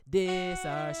This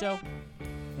our show,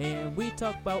 and we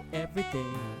talk about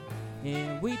everything,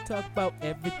 and we talk about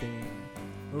everything.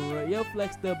 Royal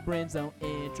Flex, the Brand Zone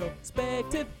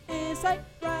introspective insight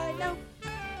right now.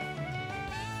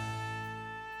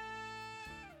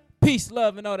 Peace,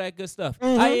 love, and all that good stuff.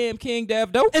 I am King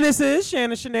Dev Dope, And this is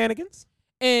Shannon Shenanigans.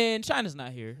 and China's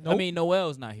not here. I Nope. mean,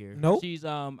 Noelle's not here. Nope. She's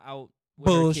out with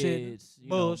Bullshitting. her kids. You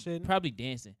know, Bullshitting. probably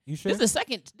dancing. You sure? This is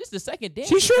the second dance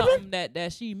She or tripping? something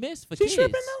that she missed for She kids.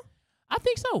 tripping now? I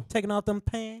think so. Taking off them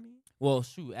panties. Well,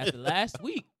 shoot, after last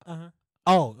week,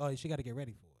 Oh, she got to get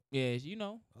ready for it. yeah, you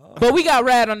know. Oh. But we got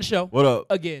Rad on the show What up?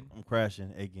 again. I'm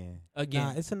crashing again.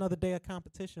 Nah, it's another day of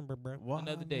competition, bro. Why,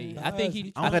 Another day. man? I think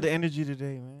he. I got the energy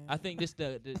today, man. I think this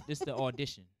the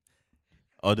audition.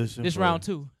 Audition. This for- round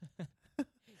 2.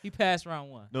 He passed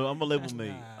round 1. No, I'm a label mate.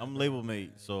 Nah, I'm nah, label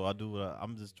mate, so I do what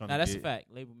I'm just trying Now to that's get. a fact.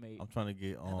 Label mate. I'm trying to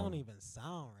get That don't even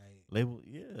sound right. label.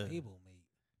 Yeah, Label mate.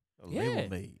 a Yeah. label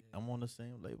mate. I'm on the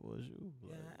same label as you.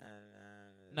 Like,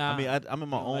 Nah, I mean, I'm in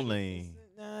my you don't own like it. lane.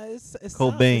 Nah, it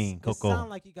Cobain, It Coco. sound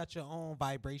like you got your own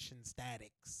vibration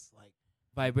statics, like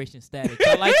vibration static.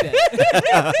 I like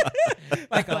that.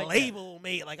 like a like that. label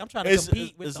mate. Like I'm trying to It's-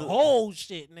 compete with it's the a- whole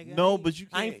shit, nigga. No, but you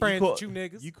I can't. ain't friends you with you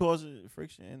niggas. You causing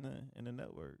friction in the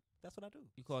network. That's what I do.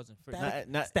 You causing friction. Static,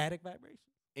 Not static vibration.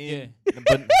 in, Yeah.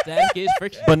 but Static is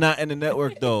friction. but not in the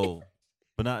network though.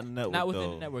 But not in the network. Not within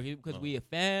though. the network because No. we a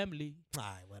family. All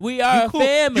right, whatever. We are You a cool-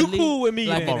 family. You cool with me,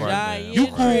 like then. a Alright, giant. man. You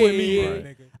cool with me, red.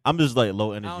 nigga. I'm just like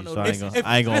low energy, don't know. so If-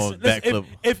 I ain't gonna listen,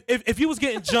 backflip. if you was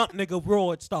getting jumped, nigga,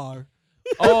 Road Star.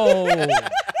 Oh,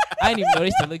 I didn't even know they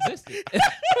still existed.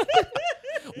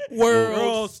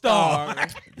 World Star.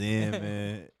 Damn,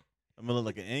 man. I'm gonna look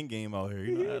like an end game out here.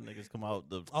 You know how niggas come out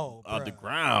the out the bruh.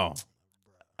 ground.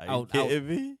 Are you kidding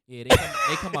me? Yeah,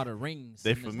 they come out of rings.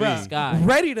 They in for the me. sky.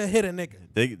 Ready to hit a nigga.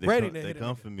 They Ready come, to they hit a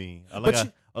come nigga. for me.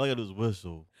 But All I gotta do is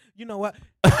whistle. You know what?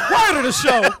 Word of the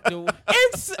show. The,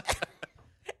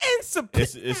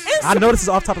 I know this is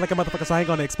off topic like a motherfucker, so I ain't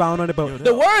gonna expound on it. But Yo,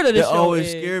 the word of the They show always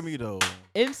is scare me though.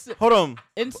 Inci- Hold on.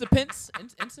 incipence.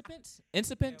 yeah,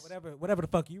 Incipence. whatever the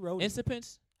fuck you wrote.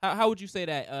 Incipence. How would you say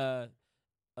that?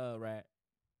 Right.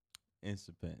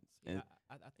 Incipient. Yeah,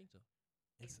 I think so.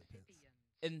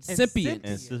 Incipient.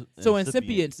 Incipience. So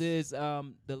incipience is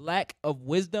the lack of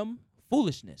wisdom,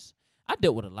 foolishness. I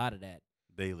dealt with a lot of that.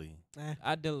 daily,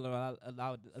 I deal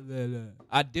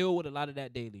I deal with a lot of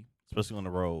that daily. especially on the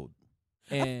road.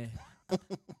 And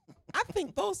I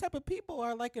think those type of people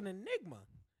are like an enigma,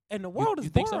 and the world you is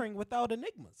think so? boring without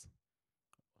enigmas.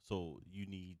 So you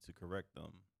need to correct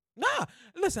them. Nah,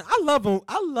 listen, I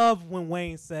love when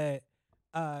Wayne said,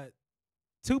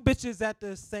 two bitches at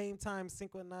the same time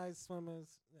synchronized swimmers,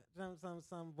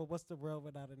 some, but what's the world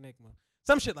without enigma?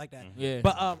 Some shit like that. yeah.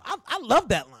 But I love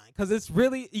that line because it's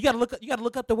really you gotta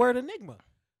look up the word enigma.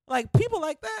 Like people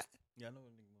like that, Yeah, I know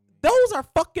what enigma means. those are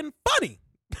fucking funny.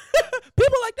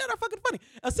 People like that are fucking funny.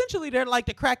 Essentially, they're like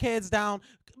the crackheads down.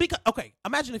 Because okay,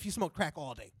 imagine if you smoke crack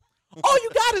all day. All you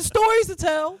got is stories to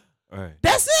tell. Right.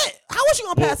 That's it. How else you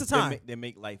gonna pass the time? They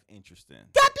make life interesting.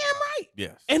 Goddamn right.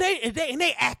 Yes. And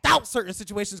they act out certain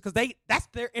situations because that's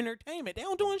their entertainment. They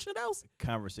don't do shit else.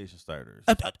 Conversation starters.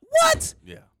 What?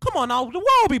 Yeah. Come on now, the world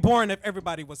would be boring if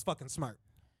everybody was fucking smart.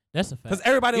 That's a fact. Because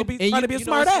everybody will be And trying to be a know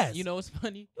smart what's- ass. You know what's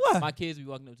funny? What? My kids be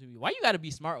walking up to me. Why you gotta be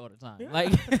smart all the time? Yeah.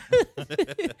 Like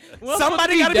well, I'm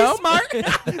Somebody supposed to gotta be dumb?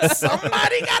 smart.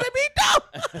 Somebody gotta be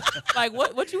dumb. Like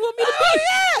what you want me to Oh, be?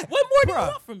 yeah. What more do you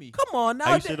Bruh. want from me? Come on now.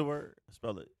 How you say the word?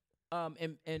 Spell it.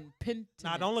 And penitence.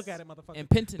 Nah, don't look at it, motherfucker.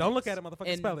 Impenitence. Don't look at it, motherfucker.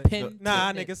 And Spell it. pen-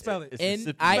 Nah, nigga, spell it. It's N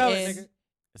incipient. I Spell it, N nigga.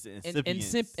 It's an and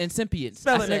incipient. incipience.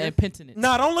 Spell I it, said nigga. impenitence.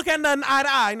 Nah, don't look at nothing eye to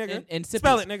eye, nigga. Incipience.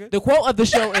 Spell it, nigga. The quote of the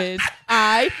show is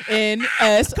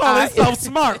INS. Call himself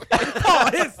smart. Call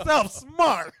himself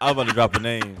smart. I was about to drop a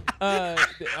name.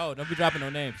 Oh, don't be dropping no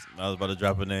names. I was about to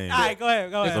drop a name. All right, go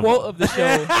ahead. Go The ahead. quote of the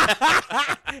show.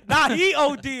 Nah, he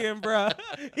ODing, bruh.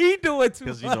 He doing too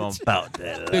much. Because you know I'm about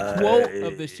that. The quote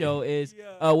of the show is,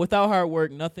 Yeah. "Without hard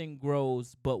work, nothing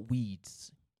grows but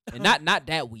weeds, and not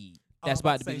that weed that's I'm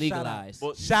about about to to be say, shout out. legalized."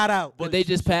 But, Shout out. But they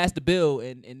just passed the bill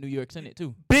in New York Senate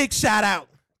too. Big shout out.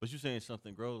 but you saying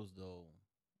something grows though.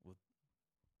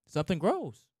 Something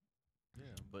grows. Yeah,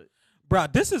 but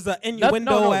Bruh, this is an No,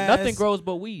 innuendo no, ass. nothing grows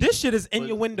but weeds. This shit is but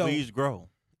innuendo. weeds grow.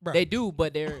 Bruh. They do,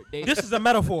 but they. This is a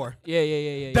metaphor.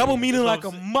 Yeah. Double meaning like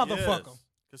That's a what I'm saying. motherfucker. Yes.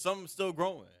 Cause something's still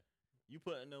growing. You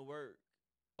put in the work.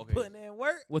 Okay. Putting in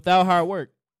work. Without hard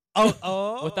work.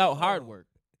 Oh. Without hard work.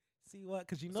 See what?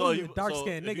 Because you know So you're you- a dark so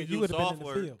skinned if nigga. you You do would have been soft in the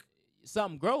work, field.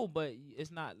 Something grow, but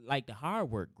it's not like the hard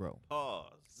work grow. Pause.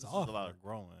 This is Soft a lot of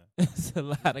growing. It's a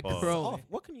lot of Pause. growing. Soft.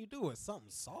 What can you do with something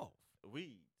soft?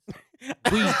 Weeds.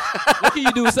 Weeds. What can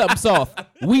you do with something soft?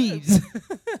 Weeds.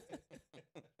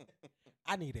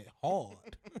 I need it hard.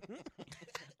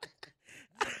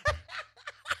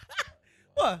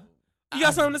 What? You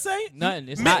got something to say? Nothing.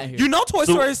 It's Man, hot here. you know Toy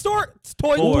So- Story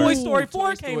Toy Four. Story 4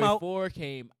 Toy came Story out. 4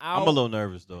 came out. I'm a little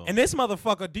nervous though. And this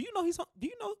motherfucker, do you know he's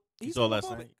You saw last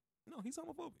homophobic? night? No, he's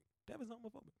homophobic. Devin's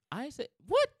homophobic. I ain't said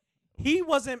what? He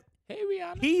wasn't. Hey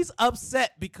Rihanna. He's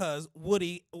upset because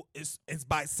Woody is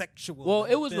bisexual. Well,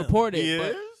 in it the was film. reported, He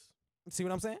but is? See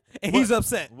what I'm saying? And What? he's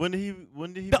upset. When did he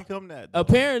The- become that? though?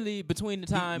 apparently between the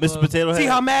time Mr. of- Potato Head. See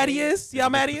how mad he is? See how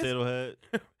mad he is? Potato Head.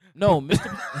 No, Mr.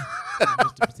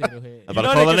 Mr. Potato Head. I'm about know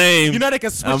to they call a can- name. You know they can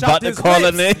switch I'm out about to his call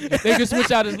a lips. name. They can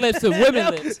switch out his lips to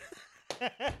women lips.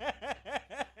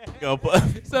 Go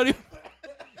put- So,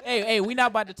 hey, we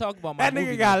not about to talk about my That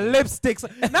movie nigga got now.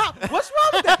 lipsticks. Now, what's wrong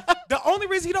with that? The only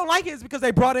reason he don't like it is because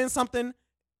they brought in something quote,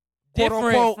 different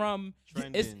unquote, from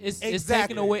Trending. it's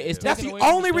Exactly. taken away. It's That's taken the away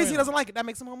from only reason he storyline. doesn't like it. That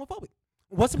makes him homophobic.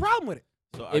 What's the problem with it?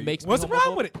 So It makes What's the me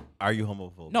problem with it? Are you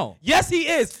homophobic? No. Yes, he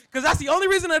is. Because that's the only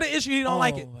reason of the issue he don't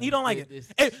like it. Oh, He don't like it. goodness.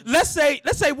 Hey,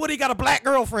 let's say Woody got a black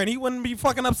girlfriend. He wouldn't be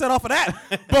fucking upset off of that.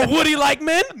 But Woody like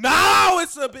men? No,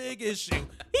 it's a big issue.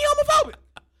 He homophobic.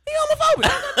 He homophobic.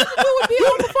 Who would be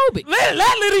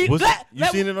homophobic? You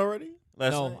seen it already?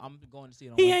 Last No, night? I'm going to see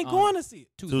it. On He ain't going to see it.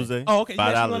 Tuesday. Oh, okay. You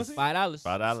actually wanna $5. see it?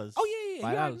 $5. $5. Oh, yeah. You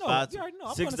already $5. know. Five- You already know.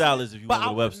 I'm $6 gonna see it. if you But want I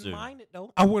the wouldn't Webster. mind it,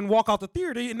 though. I wouldn't walk out the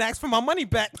theater and ask for my money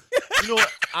back. You know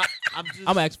what? I'm just. I'm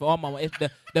gonna ask for all my money. If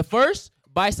the first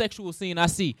bisexual scene I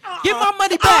see, give my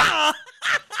money back.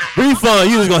 refund.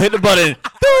 You just gonna hit the button.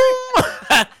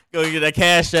 Go get that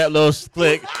cash app little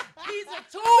click. He's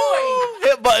a toy.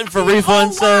 Hit button for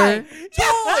refund, sir.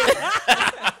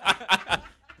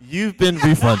 You've been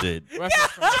refunded. Reference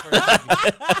from the first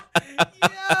movie.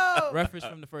 Yo. Reference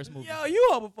from the first movie. Yo, you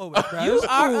homophobic, bro. You It's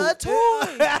are cool. a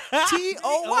toy.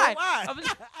 T-O-Y. I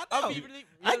I'll know. be really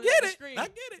I on get the it. screen. I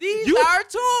get it. These You- are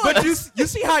toys. But you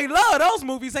see how you love those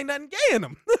movies. Ain't nothing gay in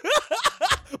them.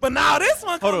 But now this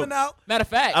one Hold coming on. out. Matter of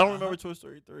fact, I don't remember Toy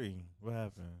Story 3. What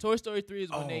happened? Toy Story 3 is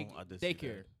when Oh, they I did see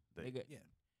daycare. that. They got, Yeah.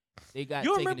 they got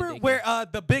You taken to remember daycare. where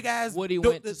the big ass Woody the,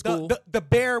 went to the, school? The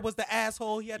bear was the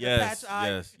asshole. He had Yes, the patch eye.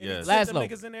 yes, and yes. He sent them Laszlo.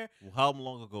 niggas in there. How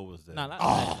long ago was that? Nah, not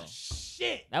Oh Laszlo.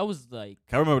 shit! That was like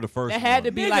I remember the first. that had to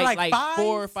one. be Nigga, like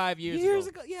 4 or 5 years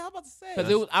ago. Yeah, I'm about to say. Because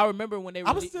it was, I remember when they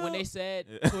I was when they still- said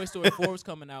Yeah. Toy Story 4 was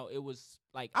coming out, it was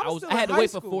like I was still I had in to high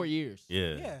wait for school. 4 years.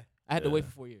 Yeah. Yeah. I had to wait Yeah.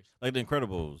 for 4 years. Like the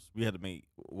Incredibles, we had to wait.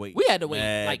 We had to wait,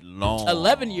 mad like, long.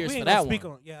 11 years We for ain't that gonna speak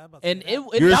one. on. Yeah, I'm about to And say it,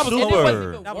 that. it, You're that was, and it wasn't super.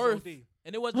 even That was worth, OD.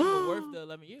 and it wasn't even worth the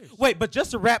 11 years. Wait, but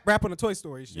just to wrap on the Toy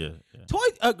Story shit. Yeah.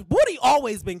 yeah. Woody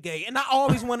always been gay, and I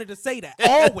always wanted to say that.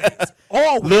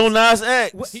 Always. Lil Nas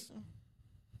X. What-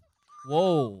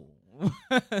 Whoa.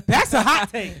 That's a hot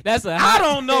take. That's a I hot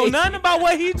don't know take. nothing about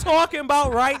what he talking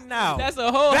about right now. That's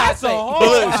a whole That's hot a take. whole- But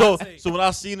look, hot so take. so when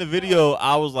I seen the video,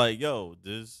 I was like, "Yo,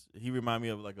 he remind me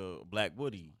of like a Black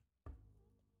Woody."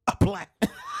 A black. A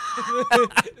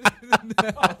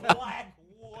black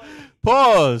Woody.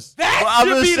 Pause. That Well, I'm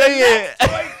should just be the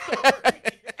saying.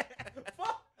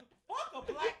 fuck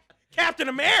a black Captain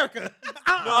America.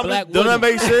 Black Don't that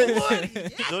Woody. make sense? Woody,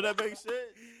 yeah. Don't that make sense?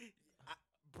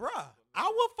 Bruh, I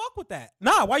will fuck with that.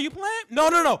 Nah, why you playing? No.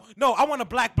 I want a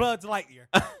Black Bloods Lightyear.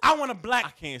 I want a I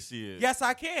black. can't see it. Yes,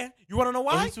 I can. You want to know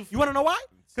why? he's too You want to know why?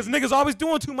 Because niggas always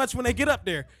doing too much when they get up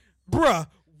there. Bruh,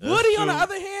 That's Woody on the true.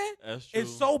 other hand That's true.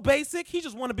 is so basic. He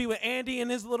just want to be with Andy and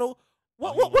his little. He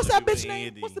What's wanna that be bitch with name?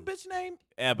 Andy. What's the bitch name?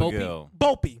 Abigail.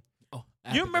 Bopey. Oh, You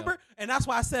Abigail. remember? And that's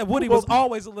why I said Woody was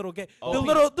always a little gay. Oh, The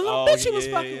little oh, bitch he was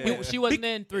yeah, fucking yeah. with. She wasn't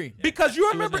in 3. Because you She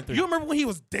remember, wasn't in 3. you remember when he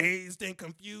was dazed and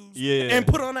confused, Yeah. and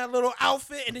put on that little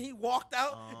outfit, and then he walked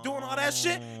out doing all that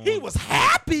shit. He was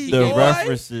happy. The boy.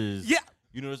 references. Yeah.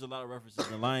 You know, there's a lot of references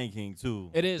in Lion King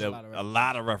too. It is a There- lot of a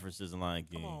lot of references in Lion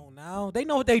King. Come on now, they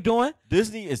know what they doing.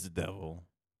 Disney is the devil.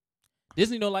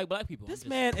 Disney don't like black people. This I'm just-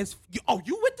 man is. You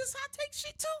with this hot take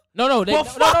shit too? No, they, Well, no,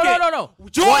 fuck no, it. no, no, no.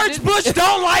 George Bush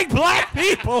don't like black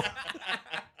people.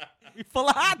 We full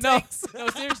of hot No, takes. no,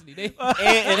 seriously. They, And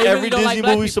they in really every don't Disney like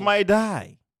black movie, people. somebody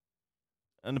die.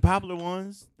 And the popular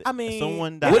ones, I mean,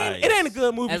 someone it, dies. it ain't a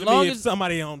good movie As to long me if as-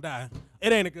 somebody don't die.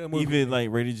 It ain't a good movie. Even like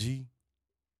rated G.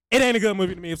 It ain't a good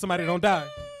movie to me if somebody don't die.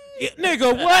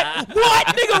 Nigga, what? What,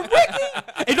 nigga,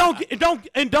 Ricky?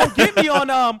 And don't get me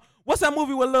on what's that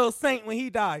movie with Lil Saint when he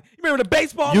died? You remember the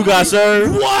baseball? You movie? got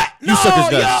served? What? You No, suckers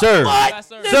got yeah, served. What? You got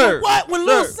served. Nigga, Served. what? When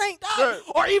Lil Served. Saint died, Served.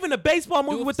 or even the baseball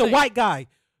movie Do with the the Saint. white guy.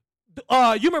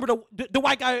 You remember the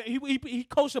white guy? He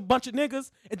coached a bunch of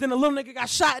niggas, and then the little nigga got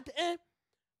shot at the end.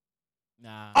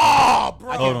 Nah. Oh,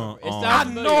 bro. I Hold can't on. remember. It I sounds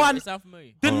familiar. know I- It sounds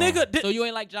familiar. The Hold on. nigga, So you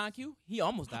ain't like John Q? He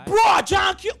almost died. bro,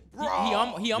 John Q, He,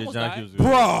 bro, he almost John died. Q's good.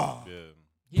 Bruh. Yeah.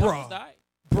 He almost Bruh. died.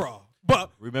 bro.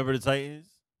 But Remember the Titans?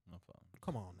 No problem.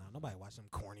 come on now, nobody watch them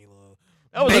corny little.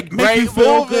 That was a make great you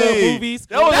feel movie. good movies.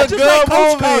 That was That's a just like good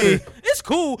Coach movie. Carter. It's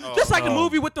cool. Oh, just like the no.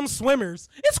 movie with them swimmers.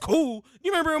 It's cool.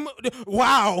 You remember him?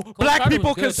 Wow, black Carter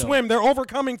people was can good, though. swim. They're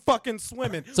overcoming fucking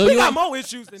swimming. So we you got ain't- more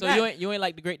issues than So that. you ain't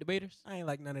like the Great Debaters? I ain't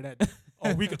like none of that.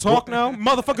 Oh, we can talk now.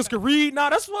 Motherfuckers can read. Nah,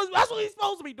 that's what he's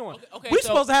supposed to be doing. Okay, we so-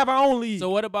 supposed to have our own league. So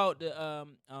what about the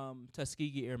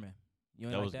Tuskegee Airmen? You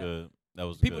ain't That like was that? good. That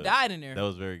was People good. died in there. That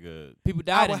was very good. People I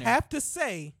died would in there. have to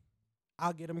say,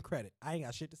 I'll give them credit. I ain't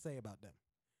got shit to say about them.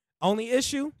 Only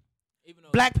issue: Even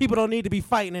though black people don't need to be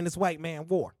fighting in this white man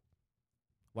war.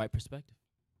 white perspective.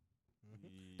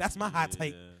 That's my hot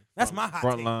take. That's my hot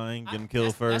Front take. line, get I- him killed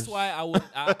that's, first. That's why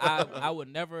I would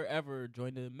never ever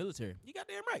join the military. You got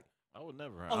damn right. I would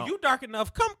never. Oh, you dark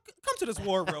enough. Come to this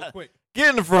war real quick.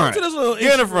 get in the front. Come to this little Get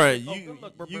in the issue front. real quick. You Oh, good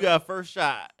luck, bro, you bro. got first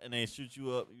shot and they shoot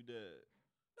you up. You dead.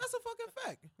 That's a fucking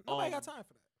fact. Nobody got time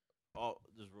for that. Oh,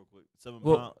 just real quick. 7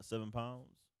 Well- pounds. 7 pounds.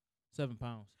 7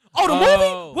 pounds. Oh, the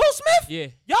Oh. movie? Will Smith? Yeah.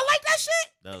 Y'all like that shit?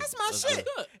 That was- That's my that's shit.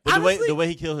 Good. But Honestly- the way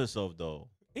he killed himself though,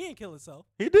 He didn't kill himself.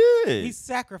 he did. He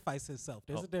sacrificed himself.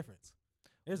 There's Oh. a difference.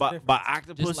 There's a by difference.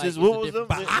 octopuses. like it's what a was them?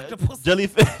 difference. By octopus?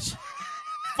 Jellyfish.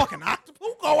 Fucking octopus.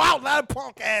 Who go out that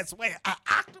punk ass way? An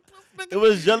octopus? Nigga? It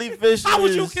was jellyfish. How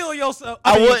would you kill yourself?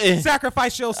 I mean, wouldn't.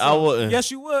 sacrifice yourself. I wouldn't.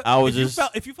 Yes, you would. I would if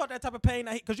just- if you felt that type of pain,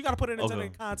 because you got to put it into Okay.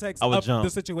 the context I would of jump. the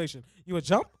situation. You would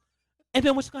jump, and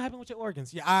then what's gonna happen with your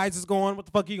organs? Your eyes is going. What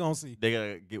the fuck you gonna see? They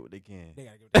gotta get what they can. They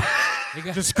gotta give it They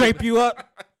got just scrape you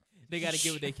up. They got to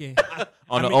get what they can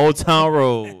On I the mean- Old Town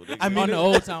Road. They I got- mean- on the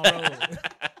Old Town Road.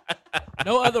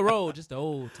 No other road, just the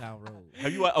Old Town Road.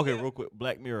 have you okay? Real quick,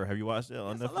 Black Mirror. Have you watched that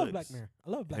on Yes, Netflix? I love Black Mirror. I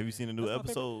love Black Have you Mirror. seen the new That's my favorite.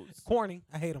 episodes? It's corny.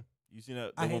 I hate them. You seen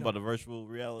that I the hate one about 'em. the virtual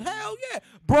reality? Hell yeah,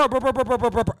 bro.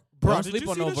 Don't Did sleep you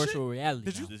on see no this shit? virtual reality.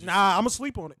 Did you? now. Did you- Nah, I'm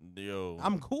asleep on it. Yo,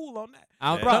 I'm cool on that.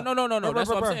 Bruh. No. Bruh, That's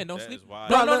what I'm bruh, saying. Don't That sleep. is wild.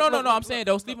 No. Look, I'm look, saying look,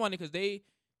 don't look. sleep on it because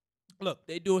Look.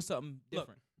 they doing something Look.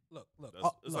 different. Look.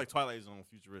 That's, it's like Twilight Zone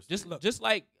futuristic. Just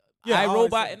like Yeah, I always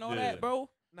say iRobot that. and all Yeah. that, bro.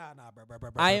 Nah,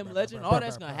 bro. I Am Legend. All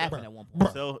that's gonna happen at one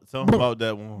point. Tell them about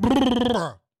that one.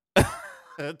 Bruh.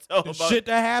 Tell The about shit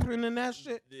that happened in that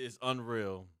shit. It's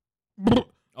unreal.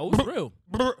 Oh, it's real.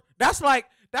 That's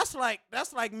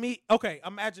like me. Okay,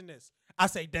 imagine this. I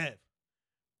say Dev.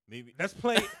 Maybe Let's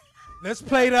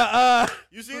play the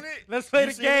you seen it? let's play You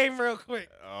the seen game real quick.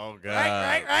 Oh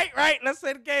god. Right. Let's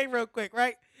play the game real quick,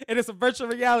 right? And it's a virtual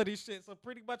reality shit. So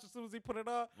pretty much as soon as he put it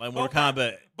on, Like Mortal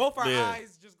Kombat. both our Yeah.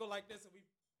 eyes just go like this, and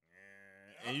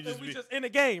And you we be- just in the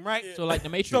game, right? So like the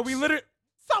Matrix. So we literally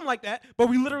something like that, but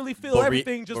we literally feel But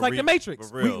everything just but like the Matrix.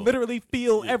 but We real. literally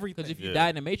feel Yeah. everything. Because if you Yeah. die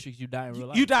in the Matrix, you die in real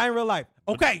life. You die in real life.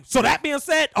 Okay, so that being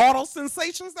said, all those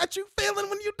sensations that you feeling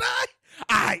when you die.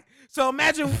 All right. So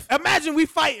imagine we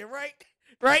fighting, right?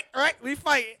 Right. We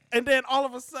fighting, and then all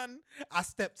of a sudden, I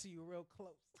step to you real close.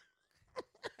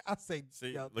 I say,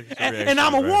 See, yo, look at your and reaction,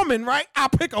 I'm a right? woman, right? I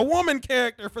pick a woman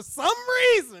character for some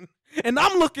reason, and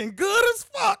I'm looking good as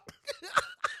fuck.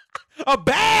 A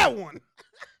bad one.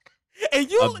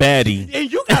 And you A baddie.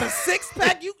 and you got a six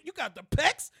pack, you got the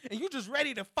pecs, and you just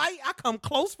ready to fight. I come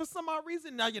close for some odd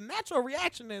reason. Now your natural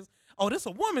reaction is, oh, this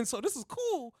a woman, so this is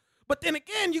cool. But then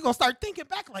again, you're gonna start thinking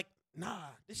back like, nah,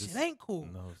 this shit ain't cool.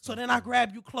 No, it's So not then I cool.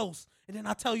 grab you close, and then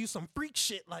I tell you some freak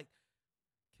shit like,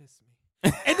 kiss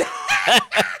me.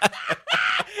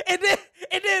 and, then,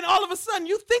 and then all of a sudden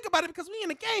you think about it because we in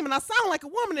the game and I sound like a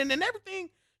woman, and then everything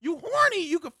you horny,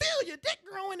 you can feel your dick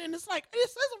growing, and it's like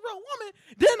this is a real woman.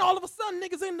 Then all of a sudden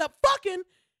niggas end up fucking,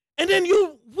 and then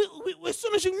as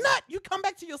soon as you nut, you come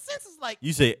back to your senses like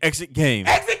You say exit game.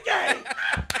 exit game.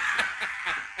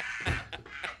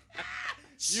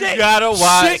 Shit, gotta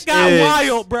watch Shit got it.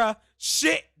 wild, bruh.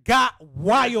 Shit got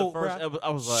wild, First bruh. I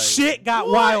was like, Shit got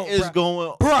what wild, is bruh.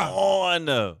 going Bruh. on?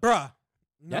 Bruh.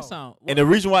 No. That sound. And the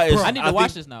reason why is Bro. I need to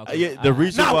watch this now. 'cause Yeah, the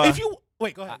reason Now, why if you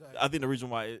wait, go ahead. I think the reason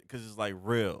why because it's like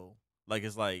real, like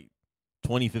it's like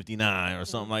 2059 or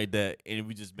something like that, and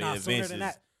we just made Nah, sooner advances. than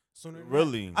that. Sooner than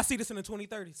Really? that. I see this in the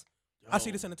 2030s. I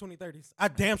see this in the 2030s. I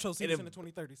damn sure see And this it- in the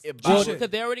 2030s. it Well, boggles- because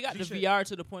they already got the G-shit. VR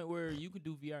to the point where you could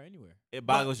do VR anywhere. It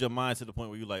boggles your mind to the point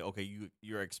where you're like, okay,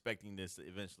 you're expecting this to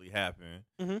eventually happen,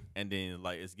 Mhm. and then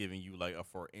like it's giving you like a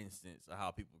for instance of how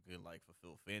people can like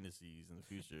fulfill fantasies in the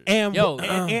future. And, Yo,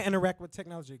 and interact with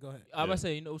technology. Go ahead. I was Yeah. about to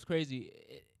say, you know, what's crazy?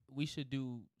 We should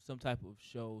do some type of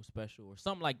show special or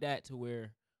something like that to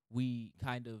where we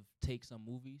kind of take some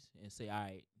movies and say, all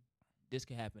right, this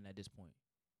can happen at this point.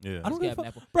 Yeah. I don't give a Gab fuck.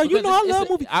 Apple. Bro, you Because know I it's love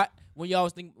movies. When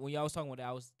y'all was talking about that,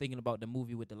 I was thinking about the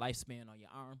movie with the lifespan on your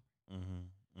arm,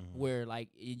 where like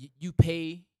you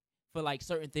pay for like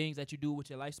certain things that you do with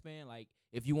your lifespan. Like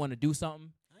if you want to do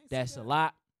something, that's a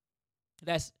lot.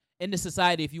 That's in the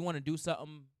society. If you want to do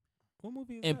something What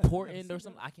movie is that? important or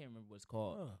something, I can't remember what it's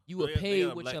called. Oh. You Well, would they pay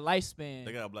got with Black- your lifespan.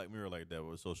 They got a Black Mirror like that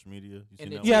with social media. You seen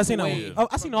And that it- one? Yeah, I seen that away one. Oh, I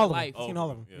from seen your all of them. life. I seen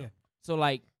all of them. Yeah. So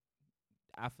like,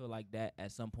 I feel like that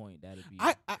at some point that'd be.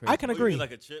 I crazy. can Oh, you agree. mean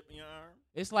like a chip in your arm?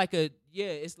 It's like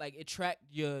it's like it track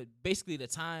your basically the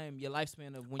time, your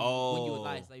lifespan of when you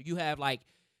alive. Like you have like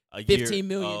A 15 year?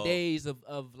 million Oh, days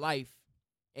of life,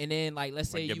 and then like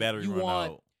let's like say your battery you run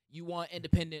want out. you want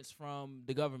independence from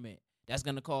the government. That's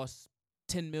gonna cost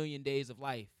 10 million days of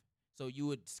life. So you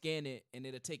would scan it and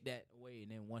it'll take that away,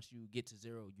 and then once you get to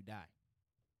zero, you die.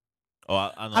 Oh,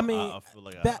 I know. I mean, I feel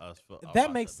like that- I that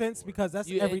watched makes sense before. because that's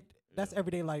You- that's Yeah.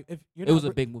 everyday life. If you're It was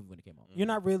not a big movie when it came out. you're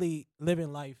not really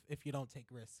living life if you don't take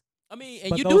risks. I mean, and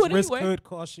But you those do it risks anyway. could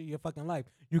cost you your fucking life.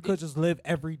 You could just live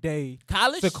every day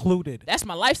College, secluded. that's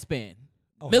my lifespan.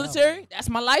 Oh, Military, hell. that's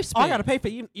my lifespan. Oh, I gotta pay for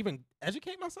even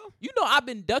educate myself. You know, I've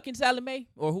been ducking Sally Mae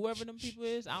or whoever them people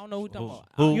is. I don't know who talking Who? about.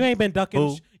 Who? You ain't been ducking.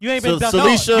 Who? You ain't been ducking.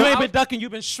 Celicia? You I ain't been was- ducking.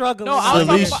 You've been struggling. No, I was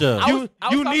talking Celicia. about. I was You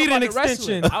talking need about an the wrestler.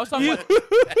 extension. I was talking You- about.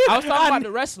 I was talking about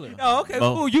the wrestler. Oh, okay,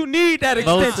 Mo- cool. You need that Most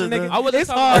extension, of them- nigga. I wasn't It's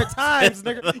talking hard about- times,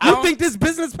 nigga. I You don't- think this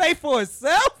business pay for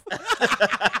itself?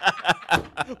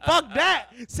 Fuck that,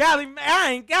 Sally.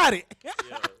 I ain't got it.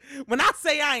 When I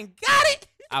say I ain't got it,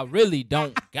 I really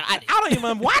don't got it. I don't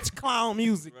even watch clown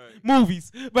music Right.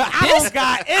 movies, but I This- don't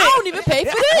got it. I don't even pay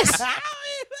for this.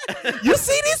 You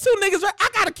see these two niggas, right? I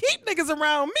gotta keep niggas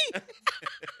around me.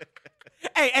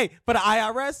 Hey, for the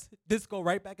IRS, this go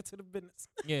right back into the business.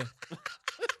 Yeah.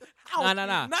 I don't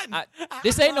Nah. do nothing.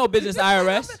 This ain't no business,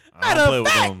 IRS. I Matter don't play of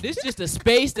with fact, them. This just a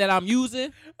space that I'm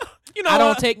using. you know, I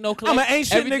don't take no claim. I'm an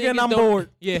ancient Everything nigga and is I'm don- bored.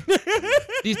 Yeah.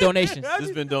 These donations. This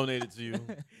has been donated to you.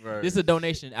 Right. This is a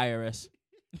donation, IRS.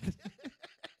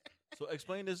 So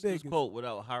explain this Niggas. quote: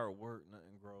 "Without hard work,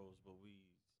 nothing grows but weeds."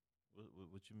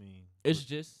 What you mean? It's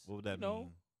just What would that you know,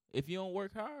 mean? if you don't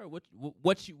work hard,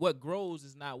 what grows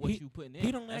is not what you putting in.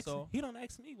 He don't That's ask. all. He don't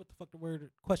ask me what the fuck the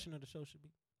question of the show should be.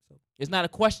 So It's not a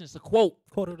question. It's a quote.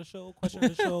 quote of the show, question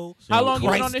of the show. So How long you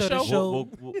been Christ on this of the show?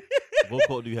 show. What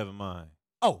quote do you have in mind?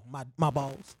 Oh, my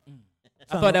balls.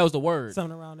 I thought that was the word.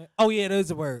 Something around there. Oh yeah,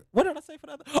 there's a word. What did I say for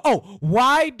the other? Oh,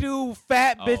 why do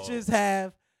fat Oh. bitches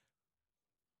have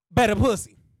better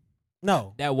pussy?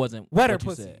 No, That wasn't wetter what you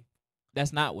pussy. said.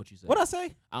 That's not what you said. What I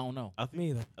say? I don't know. I think Me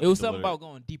either. I It was think the something word- about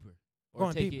going deeper or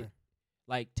Going take deeper. it.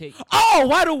 Like take. Oh,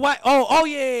 why? Oh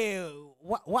yeah.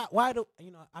 Why do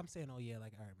you know? I'm saying oh yeah,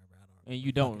 like I remember. I don't. And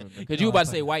you don't remember because No, you about I to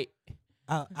say fucking- white.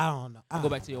 I don't know. Go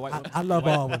back to your white. I, women. I love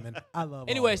White- all women. I love.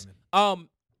 Anyways, all women.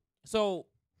 so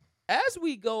as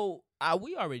we go,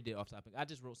 we already did off topic. I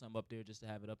just wrote something up there just to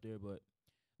have it up there, but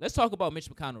let's talk about Mitch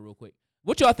McConnell real quick.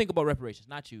 What y'all think about reparations?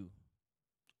 Not you,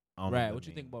 I don't know Brad. that What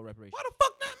you think means. about reparations? Why the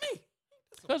fuck not me?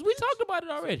 Because we talked about it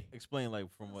already. Explain like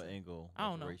from what angle? I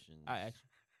don't know. reparations. I actually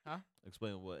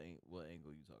Explain what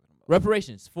angle you talking about.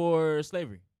 reparations for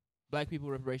slavery, black people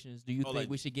reparations. Do you Oh, think like-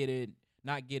 we should get it?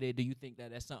 Not get it? Do you think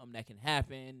that that's something that can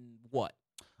happen? What?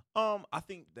 I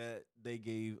think that they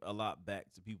gave a lot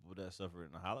back to people that suffered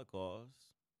in the Holocaust.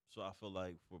 So I feel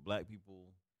like for black people,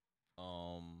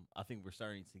 I think we're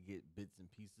starting to get bits and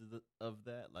pieces of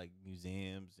that, like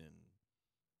museums and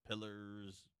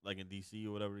pillars, like in DC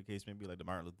or whatever the case may be, like the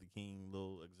Martin Luther King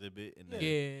little exhibit and then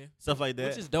Yeah, stuff like that.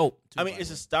 which is dope. Too, I mean, by it's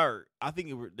the a way. start. I think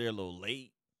they're a little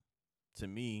late to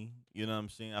me. You know what I'm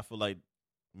saying? I feel like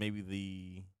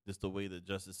maybe just the way the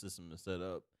justice system is set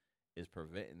up is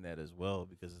preventing that as well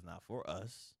because it's not for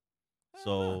us.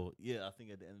 So yeah, I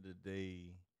think at the end of the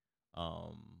day,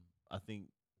 I think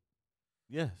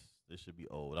yes, they should be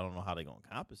owed. I don't know how they're gonna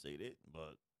compensate it,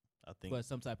 but I think But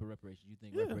some type of reparation. You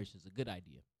think Yeah. reparations is a good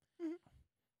idea? Mhm.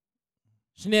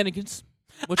 Shenanigans.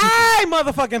 What you think? I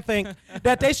motherfucking think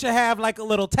that they should have like a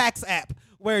little tax app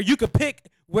where you could pick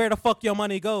where the fuck your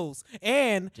money goes.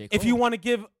 And J. if Cole. you want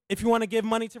to give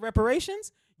money to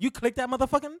reparations, you click that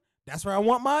motherfucking. That's where I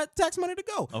want my tax money to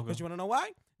go. Okay. Because you want to know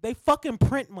why? They fucking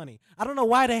print money. I don't know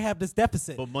why they have this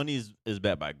deficit. but money is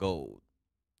backed by gold.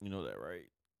 You know that, right?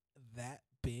 That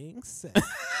being said,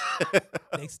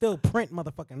 they still print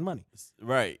motherfucking money.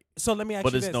 Right. So let me ask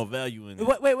But you it's this. no value in it.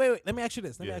 Wait. Let me ask you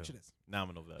this. Yeah.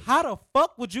 Nominal value. How the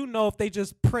fuck would you know if they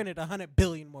just printed $100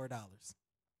 billion more dollars?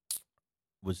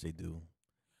 Which they do.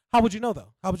 How would you know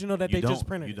though? How would you know that You they don't, just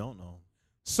printed You it? don't know.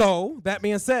 So that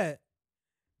being said,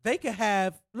 they could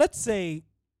have, let's say,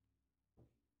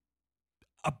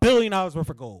 $1 billion worth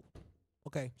of gold.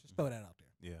 Okay, just throw that out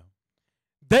there. Yeah.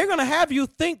 they're gonna have you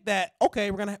think that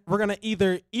okay, we're gonna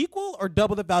either equal or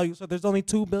double the value. So there's only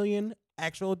 2 billion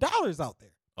actual dollars out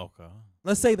there. Okay.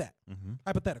 Let's say that Mm-hmm.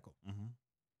 hypothetical. Mm-hmm.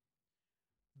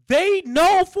 They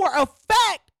know for a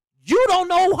fact you don't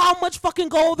know how much fucking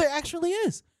gold there actually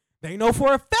is. They know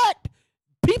for a fact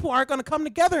people aren't gonna come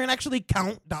together and actually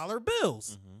count dollar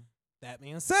bills. Mm-hmm. That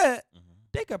being said, Mm-hmm.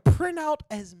 they could print out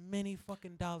as many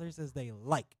fucking dollars as they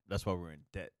like. That's why we're in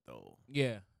debt, though.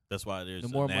 Yeah. That's why there's The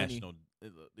a more money. national,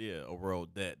 a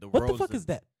world debt. What the world's fuck in- is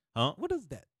that? Huh? What is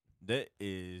that? That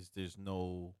is, there's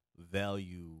no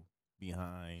value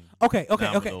behind. Okay.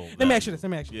 nominal Let me ask you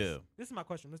value. this. This Yeah. is my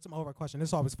question. This is my over question.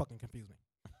 This always fucking confused me.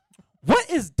 What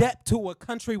is debt to a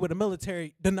country with a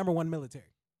military, the number one military?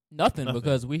 Nothing, Nothing.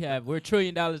 because we're $1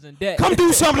 trillion in debt. Come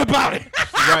do something about it.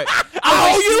 Right.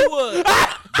 I wish you owe would.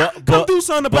 But, Come do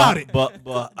something about it. But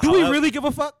Do we however- really give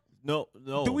a fuck? No.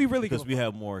 Do we really give Because a we fuck?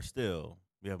 have more steel.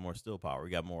 We have more steel power. We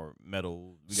got more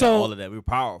metal. We So- got all of that. We're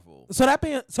powerful. So that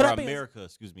being, America,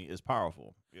 is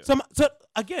powerful. Yeah. so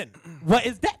again, what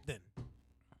is that then?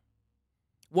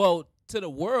 Well, to the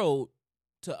world,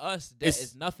 to us, debt It's-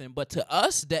 is nothing. But to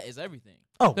us, debt is everything.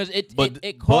 Oh, Because it but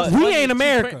costs we money ain't to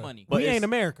America. print money. But We ain't it's-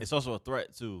 America. It's also a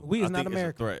threat too. We is I not think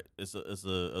America. It's a threat.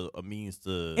 It's a means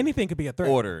to Anything could be a threat.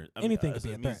 order. Anything could it's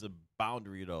be a means threat. a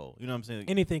boundary though. You know what I'm saying?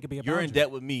 Anything could be a You're in boundary.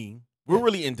 debt with me. We're Yeah.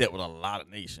 really in debt with a lot of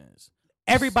nations.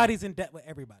 Everybody's in debt with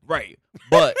everybody. Right.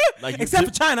 But like you Except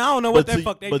to- for China. I don't know what but the to-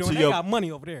 fuck they but doing. to They your- got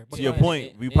money over there. But to your go point,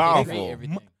 ahead. we they create powerful.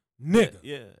 everything. Nigga.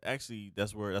 Yeah, actually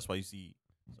that's why you see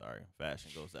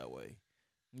fashion goes that way.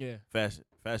 Yeah. Fashion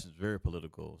is very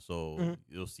political. So Mhm.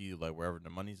 you'll see like wherever the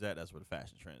money's at, that's where the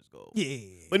fashion trends go. Yeah.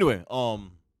 But anyway,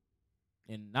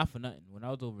 And not for nothing. When I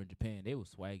was over in Japan, they was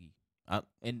swaggy. I-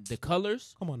 And the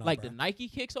colors, Come on now, like bruh. the Nike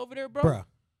kicks over there, bro. Bruh.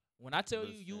 When I tell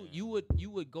you, Listen. you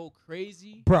would go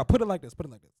crazy. Bruh, put it like this.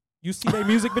 You see their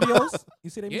music videos? You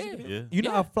see their music Yeah. videos? Yeah. You know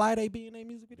Yeah. how fly they be in their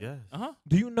music videos? Yes. Uh-huh.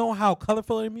 Do you know how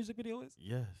colorful their music video is?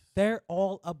 Yes. They're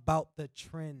all about the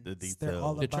trends. The They're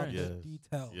all The about trends. the Yes.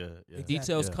 detail. Yeah. Yeah. Exactly.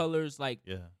 Details, Yeah. colors, like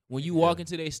Yeah. when you Yeah. walk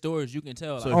into their stores, you can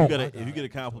tell. So like, Oh if you my get God. if you get a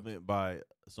compliment by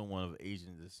someone of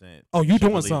Asian descent, Oh, you should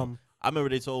doing believe 'em. something. I remember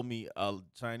they told me an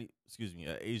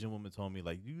Asian woman told me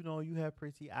like, you know, you have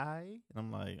pretty eye, and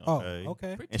I'm like, okay. Oh,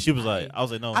 okay. And she was Pretty like, eye. I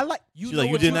was like, no. I like You She's know like,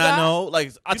 you what did you not got? know.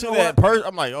 Like I You took know that what? person.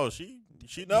 I'm like, oh,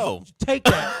 she know. Take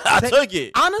that. I Take- took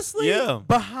it. Honestly, Yeah.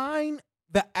 behind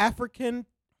the African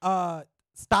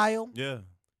style, Yeah.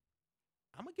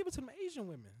 I'm gonna give it to them Asian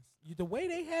women. The way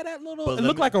they had that little, But it let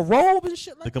looked me- like a robe and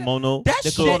shit like The kimono. that. That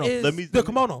The shit kimono. is Let me- the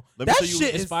kimono. let me That tell you-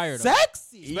 shit It's is fire, though.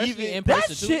 sexy. Especially in That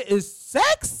person, too. shit is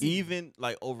sexy. Even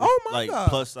like over Oh my like God.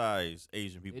 plus size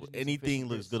Asian people, just anything official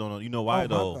looks this. good on them. You know why Oh my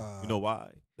though? God. You know why?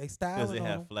 They Because styling they on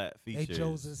have them. flat They features.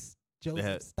 Joseph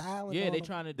have- styling. yeah, on they them.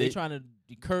 trying to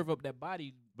They- curve up that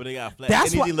body. But they got flat.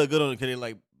 That's Anything why- look good on it because they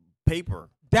like paper.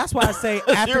 That's why I say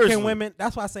African Seriously. women.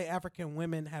 That's why I say African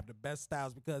women have the best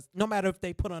styles because no matter if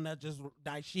they put on that just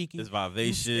dashiki, It's you still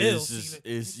vivacious. see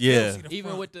the- It's you still yeah. see the Even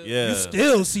front. with the Yeah. you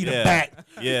still see the Yeah. back.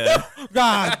 Yeah.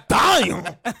 God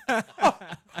damn.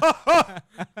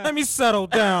 Let me settle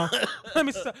down.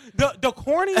 The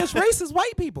corniest race is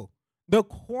white people. The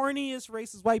corniest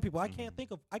race is white people. I can't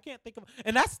think of,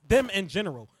 and that's them in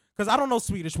general. Because I don't know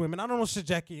Swedish women. I don't know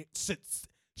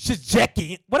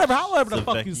Shijeki, whatever, however the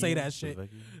fuck you say that shit.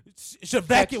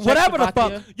 Shiveki, whatever the fuck.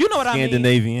 Czechoslovakia. You know what I mean.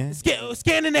 Scandinavian.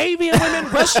 Scandinavian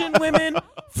women, Russian women,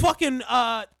 fucking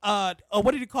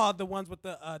what did you call the ones with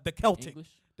the Celtic, English.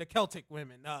 the Celtic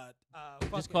women?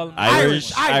 Just call them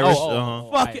Irish. Irish.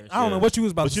 Uh-huh. Fuck it. I don't know what you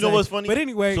was about But to you say. know what's funny? But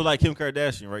anyway, So like Kim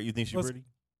Kardashian, right? You think she's What's- pretty?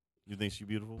 You think she's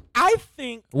beautiful? I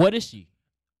think What is she?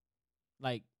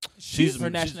 Like she's her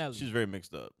nationality. She's very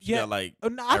mixed up. She Yeah. got like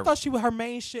no, I thought her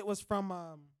main shit was from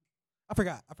I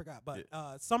forgot, but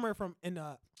somewhere from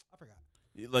I forgot.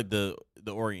 like the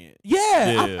Orient.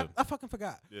 Yeah, Yeah. I fucking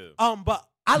forgot. Yeah. But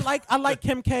I like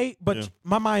Kim K, but Yeah.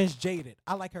 my mind's jaded.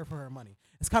 I like her for her money.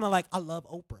 It's kind of like I love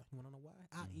Oprah. You wanna know why?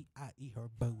 I eat her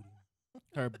booty.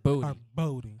 her booty. Her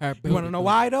booty. Her You wanna booty, know booty.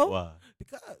 why though? Why?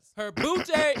 Because Her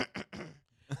booty.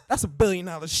 that's $1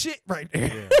 billion shit right there.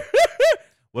 Yeah.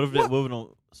 What if that What? woman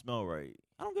don't smell right?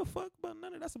 I don't give a fuck about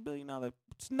none of that's $1 billion.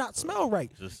 It's not smell right.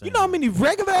 Just You saying. know how many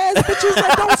regular ass bitches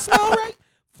that don't smell right?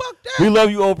 Fuck that. We love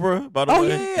you, Oprah. By the Oh way.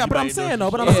 yeah, You but I'm might know saying some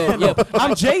though, but I'm shit. saying Yeah, though, yeah.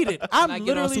 I'm jaded. I'm Not get on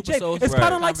literally Super jaded. Soul It's Right.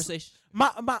 kind of like conversation.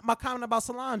 my comment about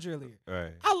Solange earlier.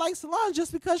 Right. I like Solange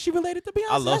just because she related to Beyonce.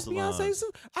 I love That's Solange. Beyonce's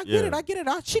sister. I Yeah. get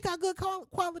it. She got good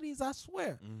qualities, I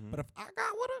swear. Mhm. But if I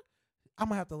got with her, I'm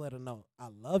gonna have to let her know I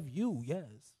love you.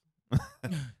 Yes,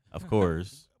 Of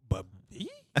course. but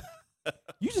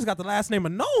you just got the last name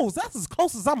of Knowles. That's as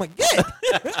close as I'm gonna get.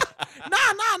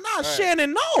 Nah. Nah,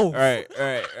 Shannon, no. Right.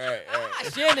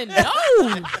 Shannon,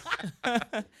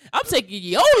 no. I'm taking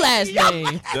your last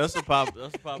name. That's a pop.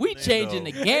 We name, changing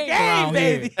the though. game Game, around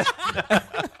baby. here.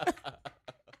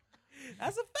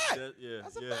 That's a fact. Yeah,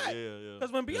 That's a yeah, fact. yeah.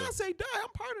 Because when Beyonce died, I'm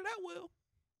part of that will.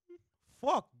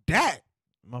 Fuck that.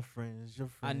 My friends, your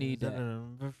friends. I need that.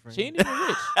 Friends. She ain't even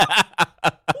rich.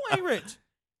 Who ain't rich?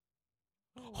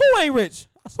 Who ain't rich?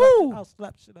 I'll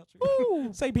slap shit out you.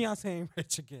 Say Beyonce ain't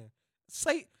rich again.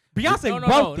 Say Beyonce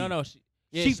wealthy. No.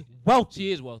 She's wealthy.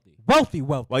 She is wealthy. Wealthy.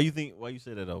 Why you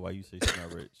say that though? Why you say she's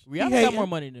not rich? Rihanna got hating. more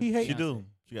money than He Beyonce. hating. She do.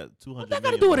 She got $200 What that million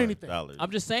gotta do with anything? dollars. I'm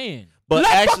just saying. But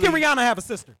Let actually, fucking Rihanna have a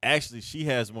sister. actually, she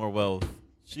has more wealth.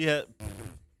 She had.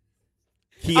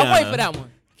 I'll wait for that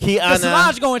one. The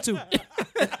Solange Kiana. going to.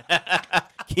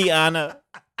 Kiana.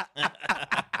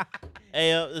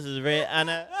 Hey, yo, this is Red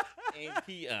Anna and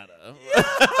Kiana.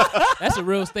 That's a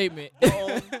real statement.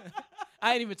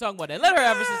 I ain't even talking about that. Let her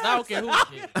have her sister. I don't care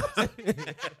who she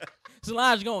is.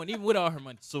 Solange going, even with all her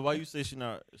money. So why you say she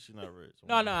not rich?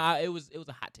 No, it was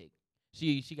a hot take.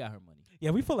 She got her money. Yeah,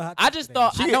 we full of hot I just today.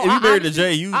 thought She, I if know, you I married to honestly-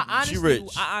 Jay, she she rich.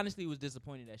 I honestly was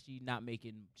disappointed that she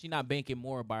not banking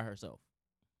more by herself.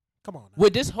 Come on. Now.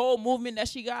 With this whole movement that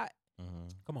she got,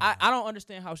 Come on. I don't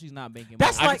understand how she's not banking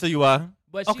That's more. I like- can tell you why.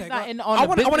 But Okay, she's not go- in, I on the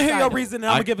want business to hear side, your though. reason.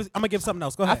 And I'm gonna give something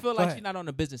else. Go I ahead. feel Go like ahead. she's not on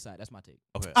the business side. That's my take.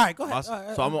 Okay. All right, go ahead. So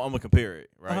I'm gonna compare it,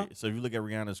 right? Uh-huh. So if you look at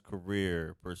Rihanna's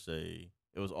career per se,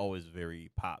 it was always very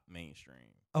pop mainstream,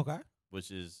 Okay. which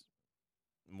is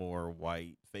more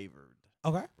white favored,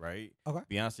 Okay. right? Okay.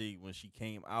 Beyonce, when she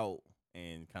came out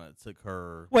and kind of took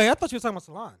her Wait, I thought you were talking about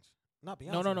Solange, not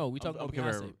Beyonce. No. We talking I'm about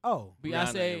comparing Beyonce. Oh,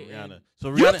 Beyonce. Rihanna. and- So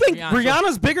you Rihanna, think Rihanna.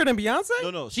 Rihanna's bigger than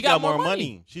Beyonce? no, She got more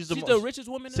money. She's She's the the richest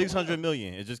woman in the world. 600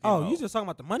 million. It just came Oh, out. you just talking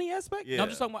about the money aspect? Yeah. No, I'm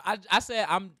just talking about. I said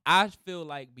I feel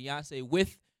like Beyonce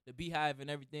with the Beehive and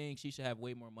everything, she should have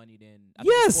way more money than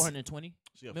Yes. 420.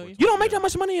 She got million? 14 You don't make million. that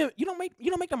much money. You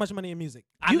don't make that much money in music.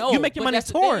 I You- know you make your but money that's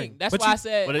the touring. thing. That's but why I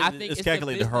said But I think it's the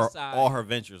calculated her business side, all her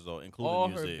ventures though, including all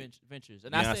music. her ventures.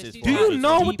 And I Beyonce's said, she's Do Yeah. you not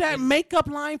know deep what that in- makeup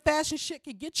line fashion shit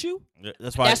could get you? Yeah,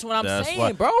 that's why. That's what I'm that's saying,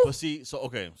 why. bro. But see, so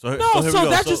okay, so No, here we so go.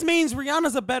 that just means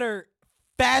Rihanna's a better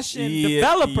fashion Yeah,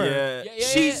 developer. yeah. Yeah,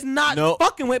 She's not No,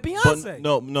 fucking with But Beyonce.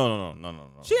 no.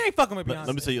 She ain't fucking with But Beyonce.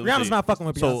 let me tell you. Rihanna's not fucking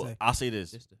with So Beyonce. I'll say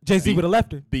this: Jay-Z Be- would have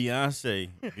left her.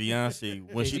 Beyonce,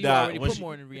 when she You died, already when put she,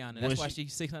 more than Rihanna. when That's why she-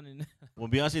 she's 600.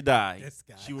 when Beyonce died, This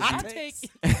guy. she was. Hot I takes.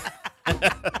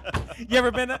 take You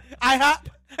ever been to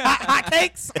hot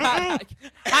takes?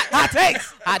 Hot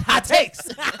takes. hot takes.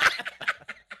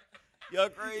 You're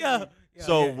crazy. Yeah.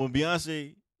 So Yeah. when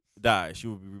Beyonce died, she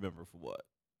would be remembered for what?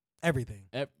 Everything.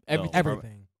 Everything.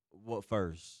 Everything. What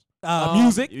first?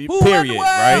 Music. Period. Who run the world,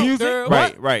 Right. Music. girl?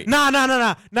 Right. Right. Nah. No.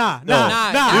 Nah, Music.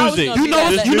 I was gonna You be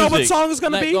know, that- you know what music. song is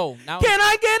gonna Let be? go. Now Can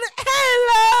I get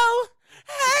Halo?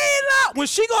 Halo. When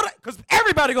she go to, because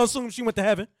everybody gonna assume she went to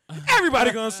heaven.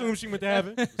 Everybody gonna assume she went to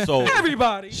heaven. So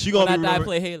Everybody. she when gonna I be die, remembered.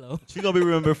 play Halo. She gonna be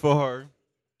remembered for her.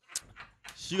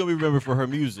 She gonna be remembered for her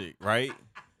music, right?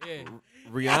 Yeah.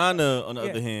 Rihanna, on the Yeah.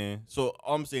 other hand, so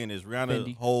all I'm saying is Rihanna's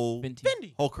Fendi. whole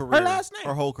Fenty. whole career, last name.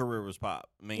 her whole career was pop,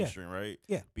 mainstream, right?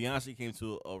 Yeah. Beyonce came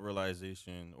to a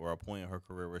realization or a point in her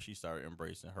career where she started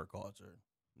embracing her culture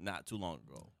not too long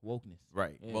ago. Wokeness.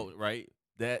 Right. Yeah. Well, right.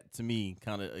 That to me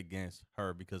kind of against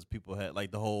her because people had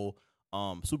like the whole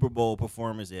Super Bowl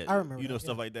performance. I remember that,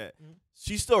 stuff yeah. like that. Mhm.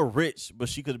 She's still rich, but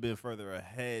she could have been further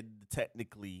ahead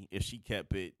technically if she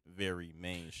kept it very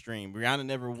mainstream. Rihanna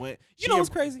never went. You know what's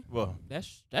crazy? Well,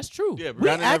 That's true. yeah, We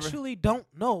Rihanna never. actually don't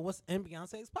know what's in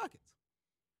Beyonce's pockets.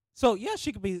 So yeah,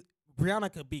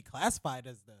 Rihanna could be classified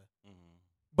as the, Mhm.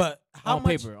 but how on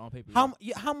much? paper. On paper.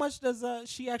 How much does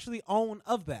she actually own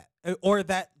of that, or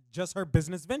that just her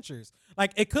business ventures?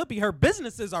 Like it could be her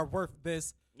businesses are worth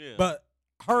this, Yeah. but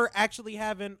her actually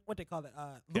having what they call it,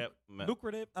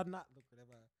 lucrative, not lucrative,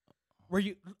 where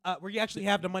you actually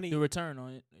have the money. The return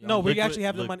on it. No, where you Liquid- actually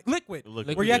have the money, liquid.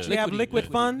 Where you actually have liquid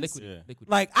funds. Liquid.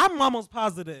 Like I'm almost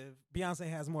positive Beyonce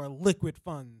has more liquid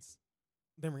funds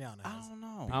than Rihanna I has. don't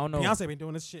know. I don't know. Beyonce been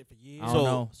doing this shit for years. I don't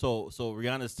know. So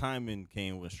Rihanna's timing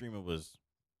came when streaming was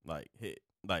like hit,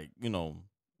 like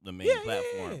the main Yeah,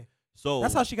 platform. yeah. So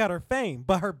That's how she got her fame.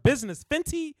 But her business,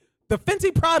 the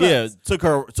Fenty products, yeah took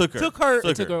her. took her.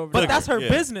 Took her over. But that's her yeah.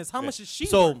 business. How Yeah. much is she?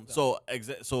 So worth, though?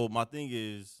 so my thing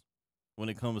is when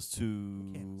it comes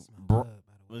to Can't smell br- blood, by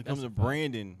the when way. it comes to That's a fact.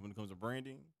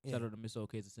 branding, Yeah. Shout out to Miss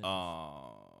OK's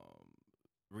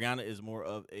Rihanna is more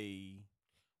of a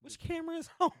Which camera is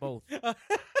on? Both.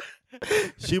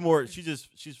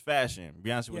 she's fashion.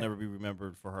 Beyonce will Yeah. never be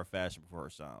remembered for her fashion before her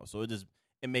sound. So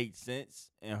it made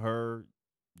sense in her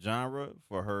genre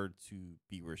for her to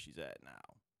be where she's at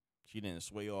now. She didn't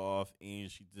sway off, and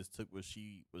she just took what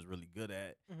she was really good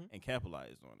at and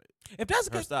capitalized on it. If that's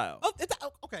the Her case, style.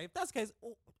 okay. If that's the case,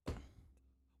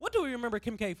 what do we remember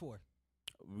Kim K for?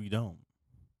 We don't.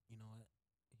 You know what?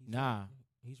 Nah.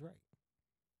 He's right.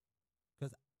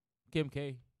 Kim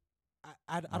K.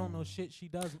 I don't know shit she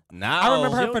does. Now I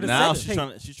remember her for the now sex she's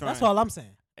tape. she's trying. That's all I'm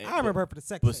saying. And- I remember her for the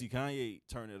sex But see, tape. Kanye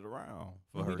turned it around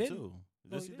for No, he her didn't. too.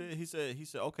 No, Yes, he he didn't. did. He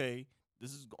said, okay,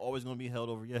 this is always gonna be held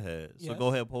over your head. So Yes. go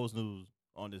ahead, post news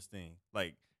on this thing.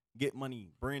 Like, get money,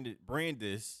 brand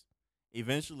this.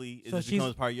 Eventually, it So just she's-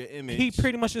 becomes part of your image. He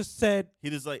pretty much just said. He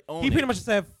just like own He it. pretty much just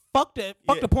said, "Fuck that.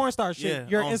 Fuck Yeah. the porn star shit. Yeah,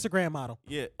 You're an own- Instagram model."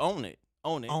 Yeah, own it.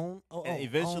 Own. And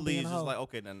eventually, it's just like,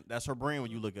 okay, then that's her brand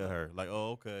when you look at her. Like,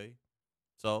 oh, okay.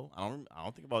 So I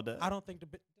don't think about that. I don't think the.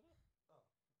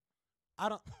 I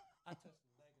don't. I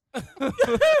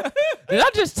Did I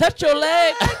just touch your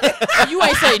leg? You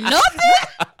ain't say nothing?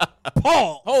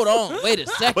 Paul. Hold on. Wait a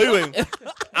second. Wait.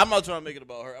 I'm not trying to make it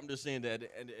about her. I'm just saying that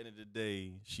at the end of the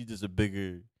day, she just a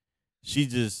bigger.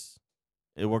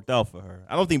 It worked out for her.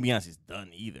 I don't think Beyonce's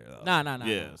done either. Though. Nah.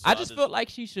 Yeah, so I just felt like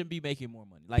she should be making more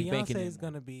money. Like banking Beyonce in is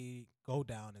more. gonna go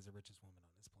down as the richest woman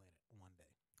on this planet one day.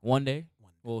 One day.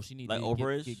 One day. Well, she needs like to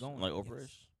Oprah get is. going. Like Oprah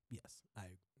is. Yes,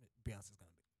 Beyonce's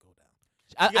gonna go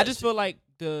down. I just feel like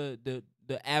the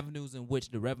avenues in which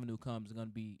the revenue comes are gonna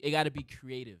be. It got to be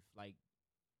creative, like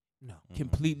No.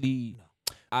 completely No.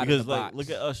 out Because of the like, box. look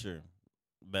at Usher,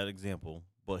 bad example,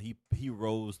 but he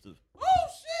rose to. Oh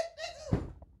shit, nigga.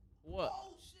 what?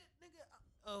 Oh shit, nigga.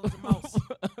 Oh, it was a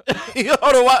mouse. Yo,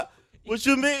 hold on, what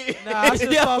you mean? Nah, I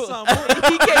just saw something.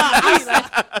 He can't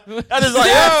I just like,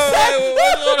 yo,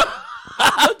 what's going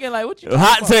on? looking like what you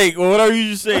Hot talking take, or whatever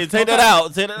you just say. Take that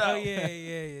out. Take that Oh out.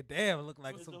 yeah. Damn, it looked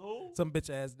like What's the who? some bitch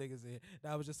ass niggas in.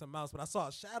 That was just a mouse, but I saw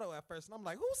a shadow at first, and I'm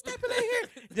like, who's stepping in here?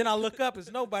 Then I look up, it's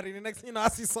nobody. The next thing you know, I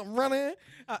see something running.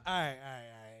 All right.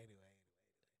 Anyway,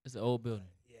 It's an old building.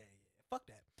 yeah. Fuck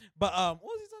that. But what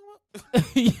was he talking about?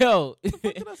 Yo, fuck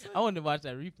did I say? I wanted to watch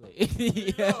that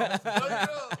replay. Yeah.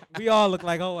 We all look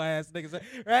like whole ass niggas,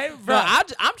 right? Bro,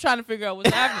 I'm trying to figure out what's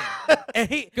happening. And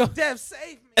he, Dev,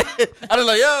 save me. I was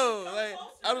like, yo, like,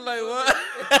 I was like,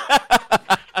 what?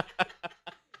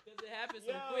 Because it happened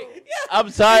so quick.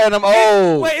 I'm tired. I'm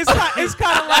old. Wait, it's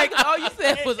kind of like All you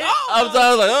said was, I'm oh. tired. I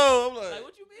was like, oh, I'm Like, like,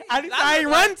 what you mean? I ain't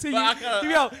run to but I you. kinda-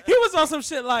 Yo, he was on some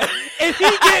shit like, if he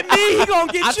get me, he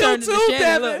gonna get I you turned into too,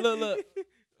 Shannon. Devin. Look.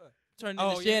 Turned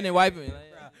Oh, into yeah. Shannon wiping. Like,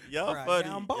 y'all Bruh, funny.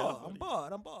 yeah, I'm Y'all bald.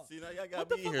 funny. I'm bald. See, now y'all What got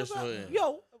the me fuck here was that? sweating.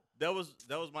 Yo, That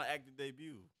was my acting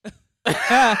debut.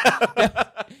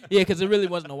 yeah, because it really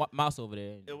wasn't a mouse over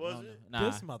there. It wasn't? Nah.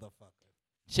 this motherfucker.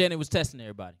 Shannon was testing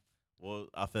everybody. Well,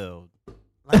 I failed.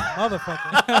 Like a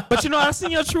motherfucker. But you know, I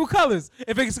seen your true colors.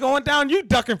 If it's going down, you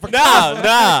ducking for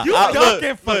Nah. You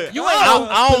ducking for look, You I ain't no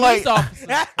don't police like.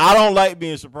 officer. I don't like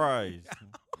being surprised.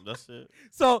 That's it.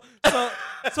 So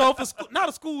if not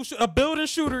a school a building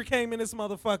shooter came in this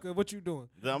motherfucker, what you doing?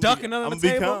 Ducking under the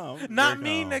table? Calm. I'm Not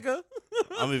very me, calm. nigga.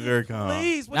 I'm be very calm.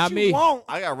 Please, what Not you me. want?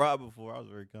 I got robbed before. I was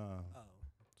very calm.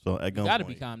 So at You gunpoint. gotta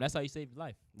be calm. That's how you save your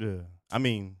life. Yeah. I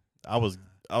mean, I was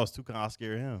too calm. I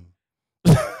scared him.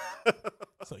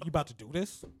 So you about to do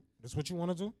this? This what you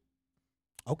want to do?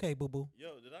 Okay, boo boo. Yo,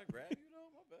 did I grab you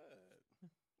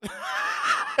though? My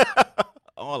bad.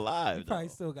 On live. He probably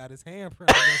though. still got his handprint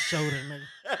on your shoulder,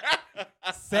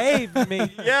 nigga. Save me.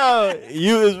 Yo,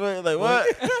 you is really like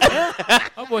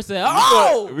what? My boy said,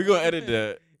 "Oh, we gonna edit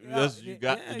that. You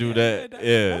got to do that.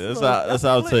 Yeah, a that's little- how that's how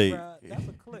I'll a take. clip, bruh. That's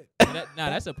a clip.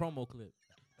 that's a promo clip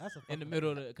That's a in the fucking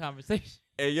middle of the conversation."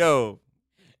 Hey yo,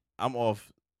 I'm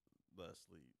off. Let's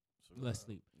sleep. So, Let's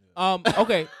sleep. yeah.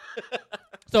 Okay.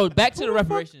 So back to Who the the fuck-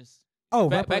 reparations. Oh,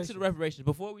 Back to the reparations. reparations.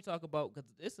 Before we talk about, because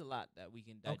it's a lot that we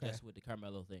can digest Okay. with the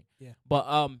Carmelo thing. Yeah. But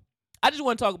I just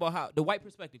want to talk about how the white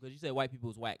perspective, because you said white people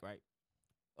is whack, right?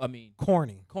 I mean,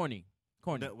 Corny. corny.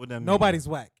 What that mean? Nobody's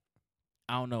whack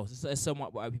I don't know. It's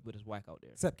somewhat white people that's whack out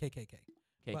there. except KKK.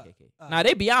 KKK. But, Now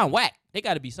they beyond whack. They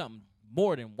got to be something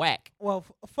more than whack. Well,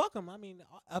 fuck them. I mean,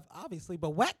 obviously,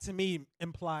 but whack to me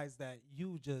implies that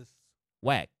you just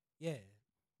Whack. yeah.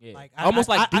 Yeah. Like, Almost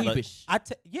like I- dweebish.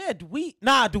 Yeah, dweeb.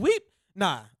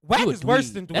 Nah, whack You a is worse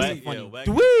dweeb. than That's dweeb. funny. whack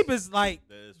Dweeb is like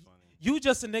That is funny. you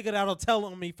just a nigga that'll tell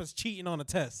on me for cheating on a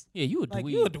test. Yeah, you a Like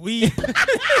dweeb. you a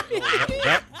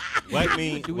dweeb.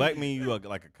 Whack mean you are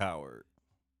like a coward.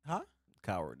 Huh?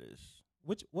 Cowardice.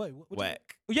 What you-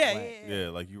 Whack. Yeah, Whack. yeah. Yeah,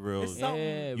 like you real. It's something-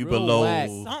 Yeah, You real below- whack.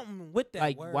 Something with that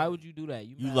Like, word. why would you do that?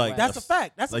 You mad like- whack. That's a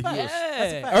fact. That's like a you fact. a-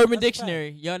 That's a Yeah, fact. Urban That's a fact. Dictionary.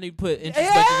 Y'all need to put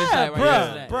introspective Yeah, insight right here.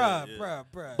 bruh, That. bruh, Yeah.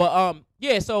 bruh. But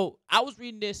yeah. So I was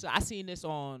reading this. I seen this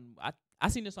on. I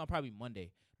seen this on probably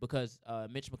Monday because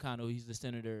Mitch McConnell, he's the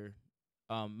senator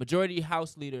majority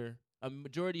House leader, a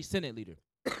majority Senate leader,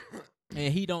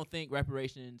 and he don't think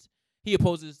reparations. He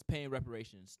opposes paying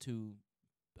reparations to,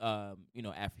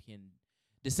 African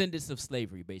descendants of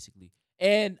slavery, basically.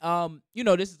 And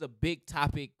this is a big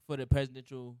topic for the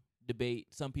presidential debate.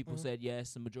 Some people said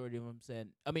yes. A majority of them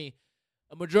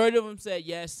said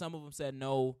yes. Some of them said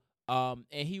no. And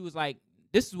he was like,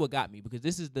 "This is what got me, because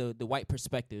this is the white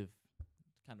perspective."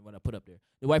 Kind of what I put up there.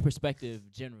 The white perspective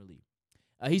generally.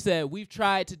 He said, we've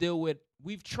tried to deal with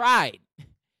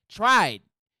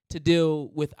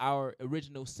our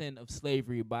original sin of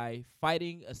slavery by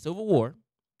fighting a civil war,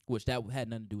 which that had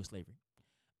nothing to do with slavery.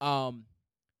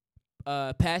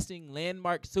 Passing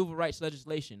landmark civil rights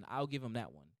legislation. I'll give him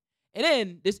that one. And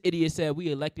then this idiot said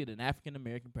we elected an African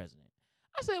American president.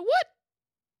 I said, what?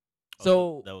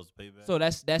 So that was payback. So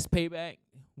that's payback.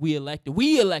 We elected.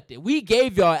 We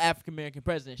gave y'all African American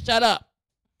president. Shut up.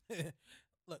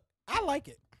 Look, I like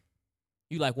it.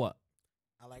 You like what?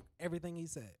 I like everything he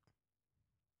said.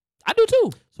 I do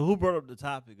too. So who brought up the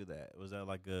topic of that? Was that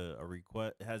like a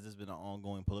request? Has this been an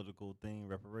ongoing political thing,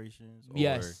 reparations? Or?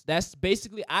 Yes, that's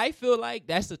basically. I feel like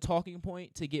that's the talking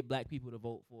point to get black people to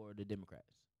vote for the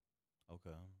Democrats.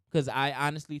 Okay. Because I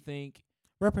honestly think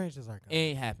reparations are it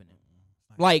ain't happening.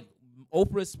 Like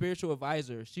Oprah's spiritual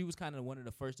advisor, she was kind of one of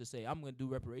the first to say, "I'm gonna do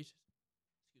reparations.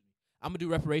 I'm gonna do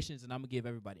reparations, and I'm gonna give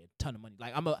everybody a ton of money.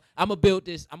 Like I'm gonna build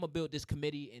this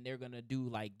committee, and they're gonna do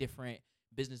like different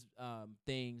business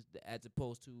things as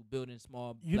opposed to building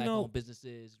small black-owned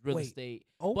businesses, real estate."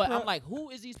 Oprah, but I'm like, who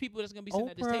is these people that's gonna be sitting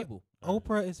at this table?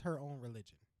 Oprah is her own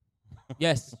religion.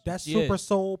 Yes, that Super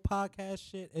Soul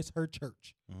podcast shit is her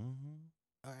church. Mm-hmm.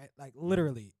 All right, like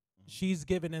literally, she's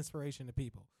giving inspiration to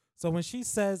people. So when she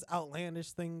says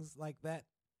outlandish things like that,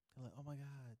 I'm like, oh my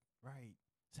God, right.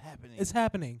 It's happening. It's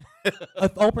happening.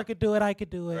 If Oprah could do it, I could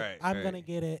do it. Right, I'm going to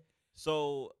get it.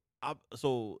 So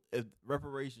if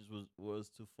reparations was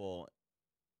to fall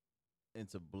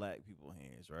into black people's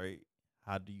hands, right?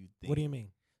 How do you think? What do you mean?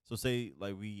 So say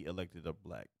like we elected a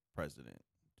black president.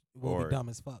 We'll be dumb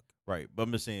as fuck. Right. But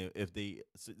I'm just saying, if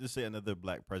just say another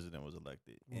black president was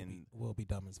elected, we'll be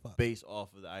dumb as fuck. Based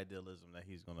off of the idealism that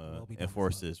he's going to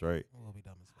enforce this, right? We'll be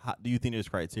dumb as fuck. How, do you think there's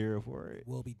criteria for it?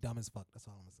 We'll be dumb as fuck. That's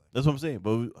all I'm going to say. That's what I'm saying.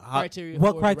 But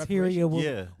what criteria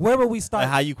where would we start?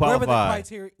 Like how you qualify? Where would the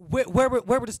criteria?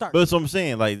 Where would it start? But that's what I'm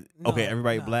saying. Like, okay,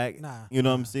 everybody black. You know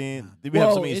what I'm saying? We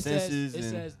have so many senses. It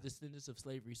says descendants of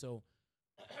slavery. So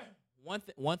one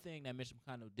thing that Mitch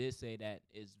McConnell did say that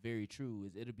is very true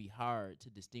is it'll be hard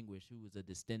to distinguish who is a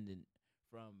descendant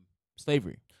from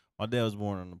slavery. My dad was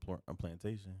born on a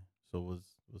plantation. So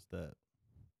what's that?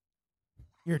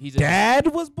 Your dad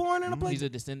was born in a plantation? He's a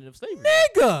descendant of slavery.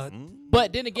 Nigga!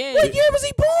 But then again... What year was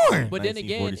he born? But then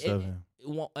again,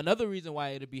 another reason why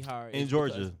it'll be hard in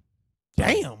Georgia.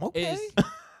 Damn, okay.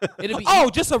 It'll be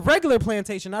just a regular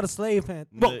plantation, not a slave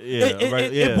plantation. Well,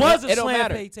 it was a slave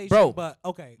plantation, bro. But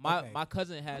okay. My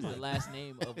cousin has the last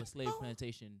name of a slave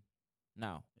plantation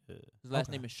now. His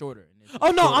last name is shorter.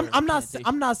 I'm not saying.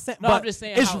 No, but I'm just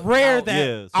saying it's rare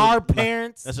that our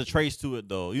parents. That's a trace to it,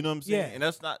 though. You know what I'm saying? Yeah. And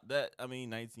that's not that. I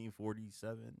mean,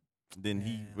 1947. Then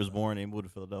he was born and moved to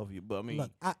Philadelphia. But I mean,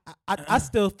 look, I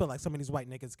still feel like some of these white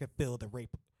niggas can feel the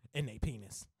rape in their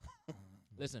penis.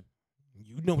 Listen.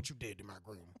 You know what you did to my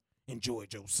grandma.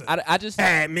 Enjoyed yourself. I just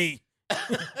had me.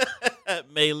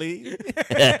 Maylee.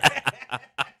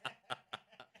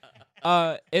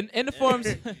 In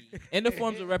the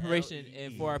forms of reparation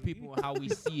and for our people and how we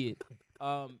see it,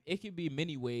 it can be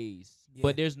many ways,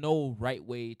 but there's no right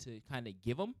way to kind of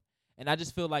give them. And I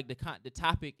just feel like the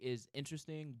topic is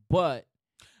interesting, but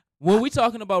when we're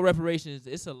talking about reparations,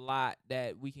 it's a lot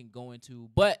that we can go into.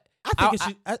 But I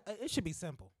think it should be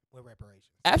simple with reparations.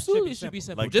 Absolutely, it should be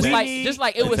simple. Just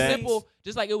like it was simple.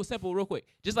 Just like it was simple. Real quick.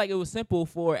 Just like it was simple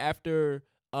for after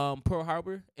Pearl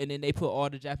Harbor, and then they put all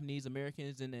the Japanese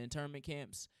Americans in the internment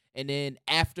camps, and then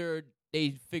after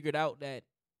they figured out that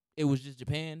it was just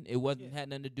Japan, it had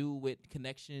nothing to do with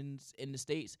connections in the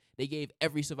States. They gave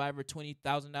every survivor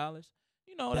 $20,000.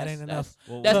 You know, that ain't enough.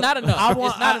 That's not enough.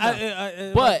 It's not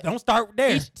enough. But don't start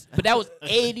there. But that was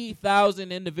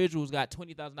 80,000 individuals got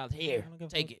 $20,000. Here,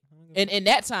 take it. And in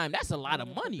that time, that's a lot of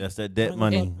money. That's that debt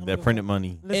money, that printed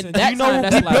money. Listen, you know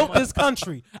who built this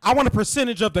country? I want a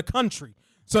percentage of the country.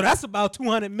 So that's about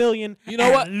 $200 million. You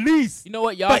know what? At least. You know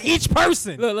what, y'all? For each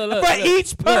person. Look, for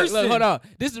each person. Look, hold on.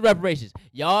 This is reparations.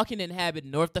 Y'all can inhabit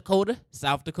North Dakota,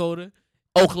 South Dakota,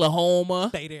 Oklahoma.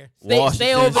 Stay there. Stay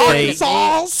Washington over there.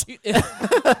 State.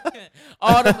 Arkansas.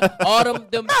 all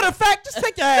them Matter of fact, just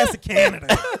take your ass to Canada.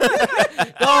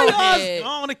 Go ahead.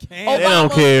 On to They Canada. don't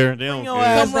Obama. care. They don't Your care.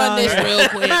 ass Come run down this there. real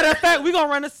quick. Matter of fact, we gonna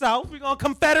run the South. We gonna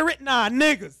Confederate. Nah,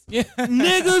 niggas. Yeah.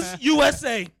 Niggas,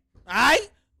 USA. All right?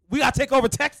 We gotta take over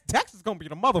Texas. Texas gonna be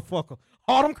the motherfucker.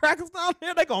 All them crackers down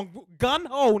there, they gonna gun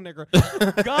ho, nigga.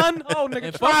 Gun ho, nigga.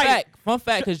 And Try it. fun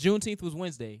fact, because Juneteenth was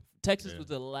Wednesday. Texas Yeah. was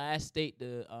the last state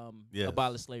to Yes.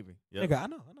 abolish slavery. Yep. Nigga, I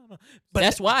know. But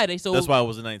That's why they sold. That's why it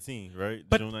was the 19th, right?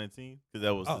 But- June 19th, because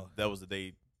that was Oh. that was the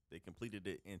day they completed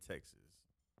it in Texas.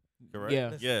 Correct.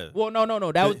 Yeah. Yeah. Well, no.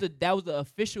 That was But- the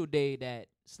official day that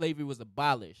slavery was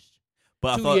abolished.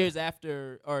 But I 2 thought, years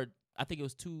after, or I think it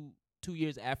was two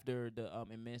years after the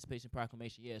Emancipation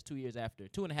Proclamation. Yeah, it's 2 years after,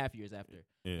 2.5 years after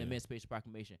yeah. the Emancipation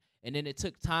Proclamation, and then it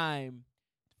took time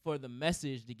for the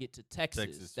message to get to Texas.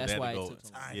 Texas, so That's they had why to it go- took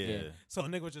so long. time. Yeah. So a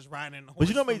nigga was just riding in the But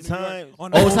you know how horse many from New York times-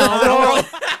 on Old the Town Road.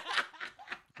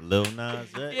 Lil Nas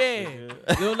X. Yeah.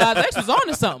 nigga. Lil Nas X was on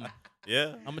to something.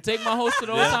 Yeah. I'm gonna take my host to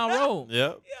the Old Yeah. Town Road.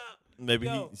 Yep. Yeah. Maybe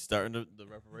Yo. he's starting the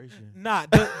reparation. Nah,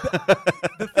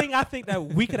 the thing I think that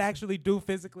we could actually do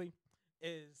physically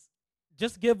is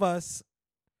just give us,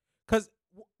 because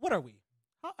what are we?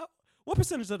 What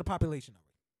percentage of the population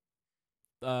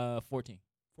are we? 14.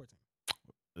 14.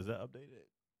 Is that updated?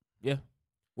 Yeah,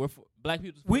 we're black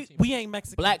people. We ain't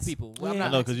Mexicans. Black people. We I'm ain't not-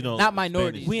 I know because you know not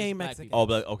minorities. Spanish- We just ain't black Mexican. people. Oh,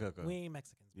 black. Okay. We ain't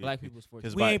Mexicans. Yeah, Black people's 14.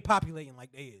 'cause We ain't populating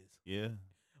like they is. Yeah.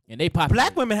 And they popular.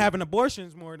 Black women having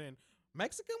abortions more than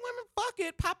Mexican women. Fuck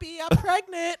it, Poppy, I'm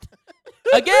pregnant.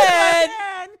 Again.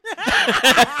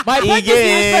 My pregnancy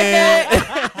is pregnant.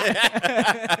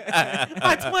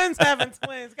 My twins having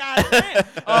twins. God damn.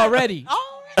 Already.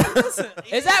 Already. Listen,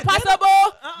 Is that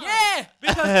possible? Yeah.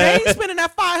 Because they ain't spending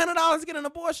that $500 to get an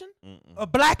abortion. Mm-mm. A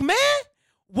black man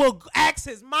will ask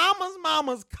his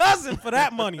mama's cousin for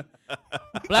that money.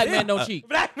 Black men don't cheat.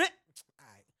 Black man. All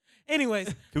right. Anyways,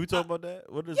 Can we talk about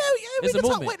that? What is? yeah, we It's a can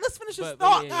talk. movement. Wait, let's finish this But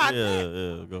thought. yeah, God Yeah, damn.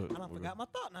 yeah. Go ahead. I done forgot my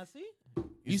thought. Now see.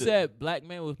 You said black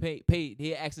men was paid.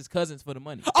 He asked his cousins for the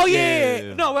money. Oh yeah, Yeah. yeah,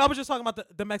 yeah. No, I was just talking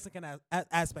about the Mexican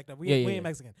aspect of it. Yeah, We yeah, ain't yeah.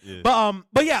 Mexican. Yeah.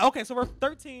 But yeah, okay. So we're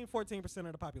 13-14%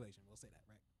 of the population. We'll say that,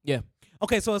 right? Yeah.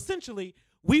 Okay, so essentially,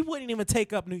 we wouldn't even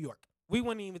take up New York. We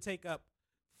wouldn't even take up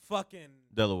fucking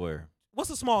Delaware. what's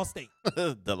a small state?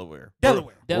 Delaware.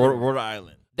 Delaware. Delaware. Rhode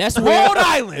Island. That's where Rhode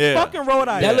Island. Yeah. Fucking Rhode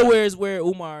Island. Delaware is where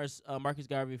Umar's Marcus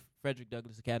Garvey Frederick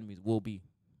Douglass Academies will be.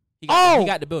 He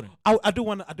got the building. I do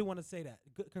want to say that.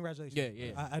 Good, congratulations.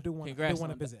 Yeah, yeah. I do want Congrats to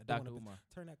on visit. I do Dr. wanna visit. Umar.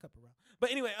 Turn that cup around. But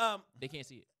anyway, They can't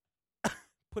see it.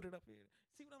 put it up here.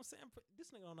 See what I'm saying? This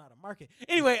nigga don't know how to market.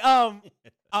 Anyway,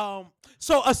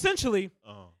 so essentially,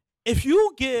 Oh. if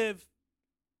you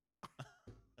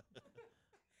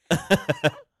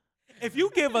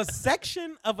give a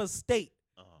section of a state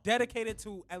dedicated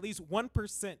to at least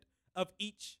 1% of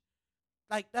each,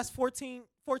 like that's 14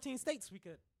 states we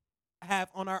could have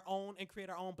on our own and create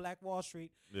our own Black Wall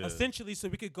Street, Yeah. essentially, so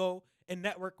we could go and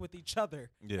network with each other,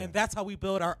 Yeah. and that's how we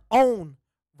build our own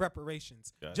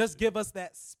reparations. Gotcha. Just give us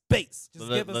that space. Just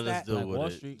Let give us us that. deal Like with Wall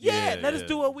it. Street? Yeah, let us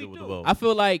do what we with do. the vote. I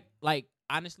feel like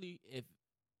honestly,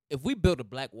 if we build a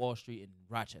Black Wall Street in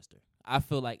Rochester, I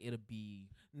feel like it'll be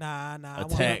Nah.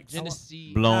 Attacked.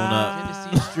 Genesee, Blown Nah. up.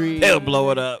 Genesee Street. They'll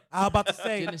blow it up. I was about to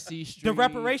say Genesee Street. the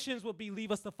reparations will be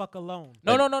leave us the fuck alone.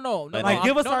 No. Like,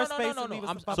 give us no, our no, space no, and no. leave us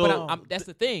I'm- the fuck but alone. that's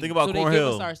the thing. Think about so they give us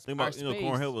Cornhill. our, Think our about space,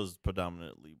 Cornhill was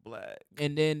predominantly black.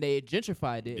 and then they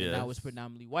gentrified it, and now it's Yes.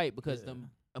 predominantly white because Yeah.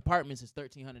 them apartments is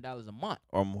 $1,300 a month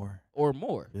Or more. or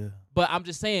more. Yeah. But I'm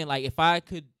just saying, like, if I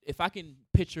can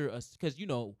picture us, because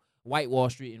White Wall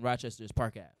Street in Rochester is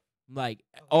Park Ave, like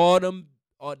all the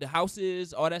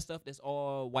houses, all that stuff, that's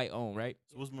all white owned, right?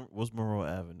 So what's Monroe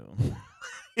Avenue?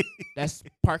 That's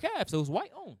Park Ave, so it's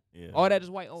white owned. Yeah. All that is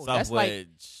white owned. South That's like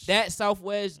Wedge. that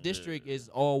Southwest district Yeah. is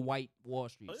all white Wall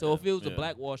Street. Oh, So yeah, if it was a yeah.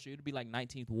 Black Wall Street, it'd be like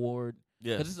 19th Ward,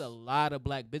 Yes. because there's a lot of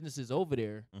black businesses over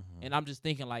there, Mhm. and I'm just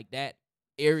thinking like that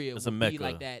area It's a would be mecca.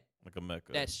 like that. Like a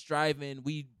mecca. That striving,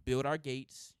 we build our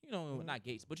gates, Mhm. not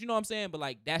gates, but you know what I'm saying. But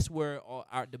like that's where all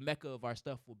the mecca of our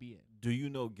stuff will be in. Do you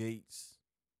know Gates?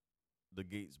 The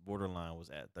Gates borderline was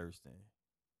at Thurston,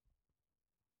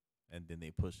 and then they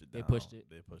pushed it down. They pushed it.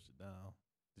 They pushed it down.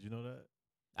 Did you know that?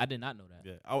 I did not know that.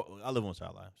 Yeah, I live on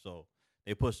Child Line, so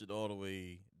they pushed it all the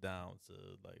way down to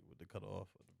like with the cut off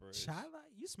of the bridge. Child,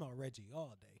 you smell Reggie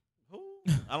all day. Who?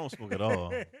 I don't smoke at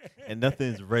all, and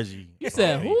nothing's Reggie. You on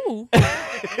said me. who?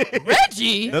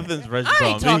 Reggie? Nothing's Reggie. I on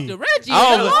ain't talked me. to Reggie in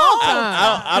I a don't- long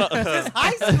I don't- time. Since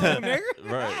high school, nigga.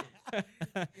 Right.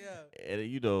 Yeah. And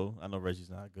I know Reggie's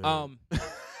not good.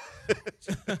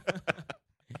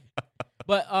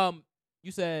 But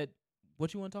You said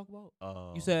what you want to talk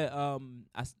about? You said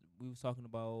we was talking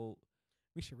about.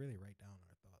 We should really write down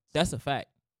our thoughts. That's a fact.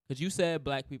 Because you said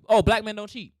black people. Oh, black men don't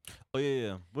cheat. Oh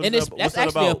yeah. And that's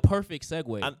actually a perfect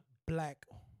segue. Black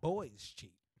boys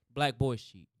cheat. Black boys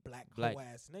cheat. Black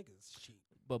ass niggas cheat.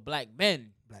 But black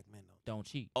men don't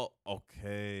cheat. Oh,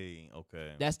 okay.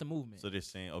 That's the movement. So they're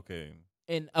saying okay.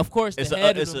 And of course, the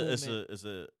head of the movement. It's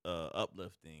a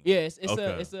uplifting. Yeah,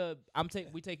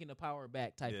 we taking the power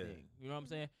back type thing. You know what I'm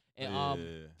saying?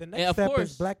 And the next step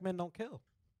is black men don't kill.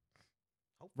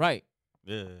 Right.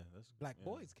 Yeah, black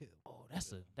boys kill. Oh,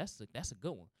 that's a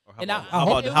good one.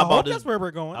 How about that's where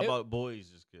we're going. How about boys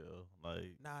just kill?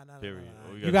 Like nah. Period.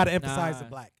 You got to emphasize the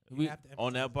black.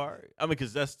 On that part. I mean,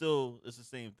 because it's the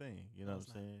same thing. You know what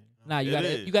I'm saying? Nah,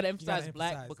 you got to emphasize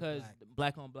black because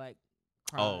black on black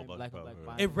crime, black on black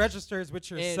violence. It registers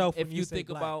with yourself. If you think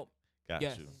about,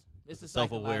 yes, it's a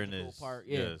self-awareness part.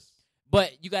 Yeah. Yes,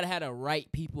 but you got to have the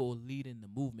right people leading the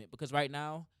movement because right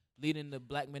now, leading the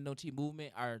Black Men Don't Cheat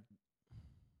movement are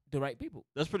the right people.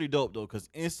 That's pretty dope though, because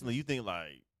instantly you think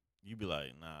like you be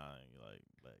like, nah, you like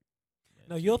black.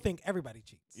 No, you'll think everybody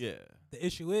cheats. Yeah. The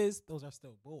issue is those are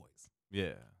still boys.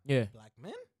 Yeah. Black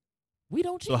men, we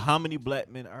don't cheat. So how many black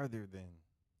men are there then?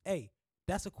 Hey,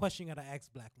 that's a question you gotta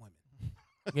ask black women.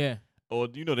 Yeah. Or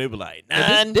they be like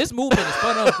none. This movement is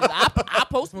fun up. I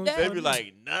posted that. They be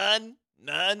like none.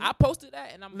 I posted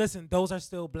that, and listen. Those are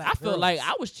still black. I feel like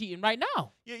I was cheating right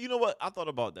now. Yeah, you know what? I thought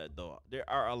about that though. There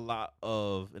are a lot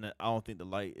of, and I don't think the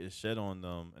light is shed on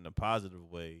them in a positive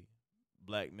way.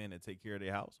 Black men that take care of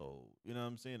their household. You know what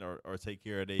I'm saying, or take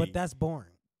care of their. But that's boring.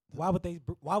 Why would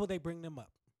they bring them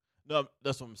up? No,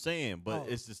 that's what I'm saying. But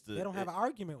it's just they don't have an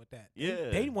argument with that. Yeah,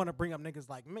 they want to bring up niggas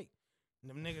like me,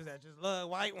 them niggas that just love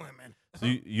white women. So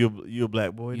you a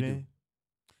black boy then?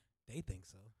 They think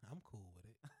so. I'm cool with it.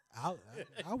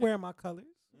 I'll wear my colors.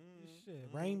 Shit,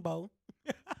 rainbow.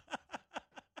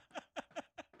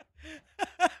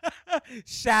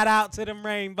 Shout out to them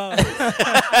rainbows.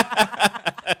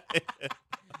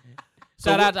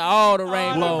 Shout out to all the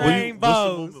rainbows. Rainbows. What's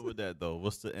the movement with that though?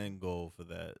 What's the end goal for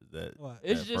that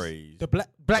It's just phrase? The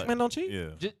black men don't cheat. Yeah.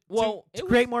 To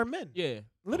create more men. Yeah,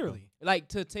 literally. Like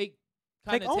to take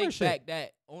back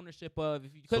that ownership of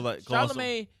because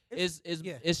Charlamagne is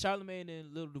Charlamagne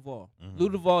and Lil Duval. Mm-hmm. Lil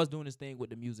Duval is doing his thing with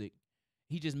the music.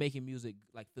 He just making music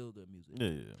like feel good music.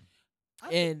 Yeah.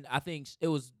 And I think it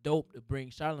was dope to bring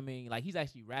Charlamagne, like he's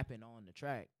actually rapping on the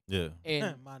track. Yeah.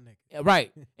 And my nigga.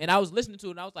 Right. And I was listening to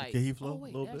it and I was like, can he flow a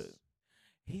little bit?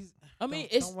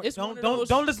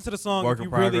 Don't listen to the song if you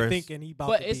really thinking he about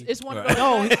but to it's be. one of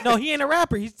those. No, he ain't a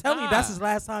rapper. He's telling you that's his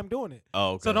last time doing it.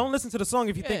 Oh, okay. So don't listen to the song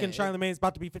if you thinking Charlamagne's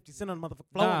about to be 50 Cent on the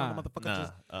motherfucker flow and the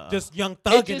motherfucker just young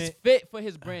thugging it. Just fit for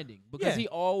his branding because he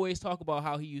always talk about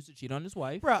how he used to cheat on his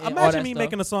wife. Bro, imagine me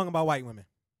making a song about white women.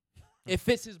 It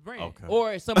fits his brand. Okay.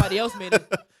 Or if somebody else made it,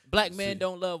 black men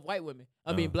don't love white women.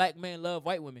 Black men love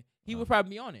white women. He would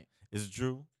probably be on it. Is it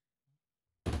true?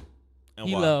 And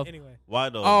he why? love anyway. Why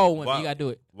though? All women. You gotta do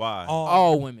it. Why?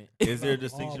 All women. Is there a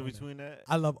distinction between that?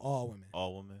 I love all women.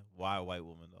 All women. Why white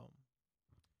women though?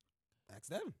 Ask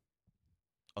them.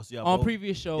 Oh, so on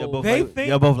previous shows,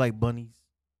 y'all both like bunnies.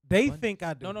 They think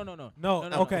I do. No.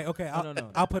 Okay.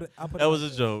 I'll put it. That was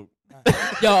a joke.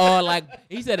 Yo, like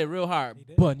he said it real hard.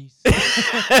 Bunnies.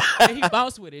 He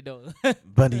bounced with it though.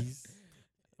 Bunnies.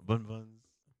 Buns.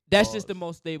 That's just the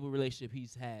most stable relationship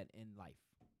he's had in life.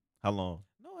 How long?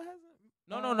 No, it hasn't.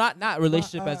 No, not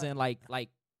relationship as in like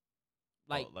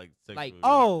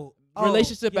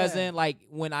relationship as in like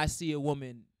when I see a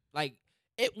woman like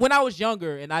when I was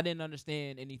younger and I didn't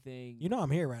understand anything. You know I'm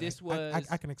here, right? This was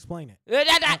I can explain it.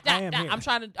 I am here.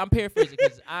 I'm paraphrasing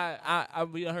because I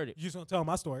really heard it. You just gonna tell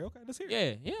my story? Okay, let's hear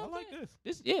it. Yeah. I like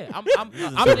this.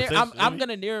 I'm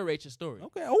gonna narrate your story.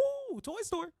 Okay. Oh, Toy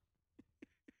Story.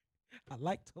 I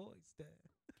like toys, Dad.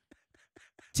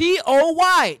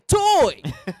 TOY toy.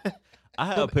 I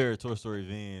had a pair of Toy Story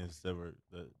Vans that were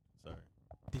sorry.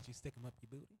 Did you stick them up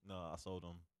your booty? No, I sold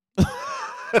them.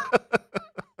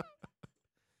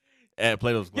 At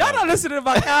Plato's. Y'all don't listen to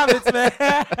my comments, man.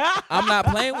 I'm not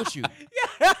playing with you.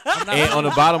 And on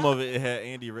the bottom of it had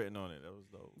Andy written on it.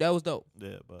 That was dope.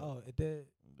 Yeah, but it did.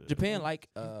 Japan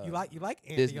you like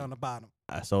Andy Disney. on the bottom.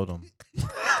 I sold them.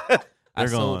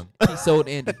 He sold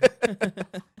Andy.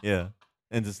 Yeah.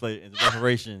 Into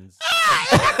reparations.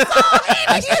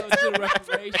 I sold to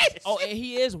reparations. Oh, and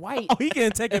he is white. Oh, he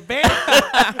can take advantage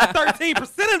of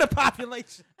 13% of the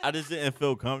population. I just didn't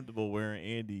feel comfortable wearing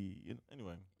Andy.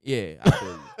 Anyway. Yeah, I feel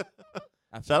you.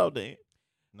 Shout out to Andy.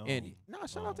 No. Andy. Nah,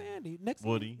 shout out to Andy. Next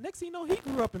Woody. Next thing you know, he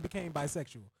grew up and became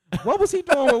bisexual. What was he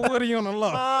doing with Woody on the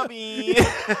low? Mommy.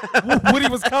 Woody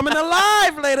was coming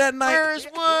alive late at night. Where's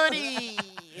Woody?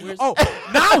 Oh,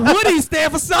 now Woody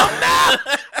stand for something now.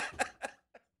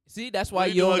 See, that's why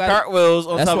We you don't doing got. cartwheels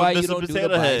on That's top why of you Mr. don't do the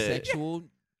Potato Head. bisexual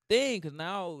thing, because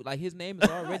now like his name is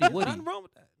already Woody. Nothing wrong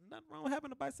with that. Nothing wrong with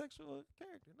having a bisexual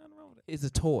character. Nothing wrong with it. It's a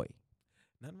toy.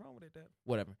 Nothing wrong with it, Dad.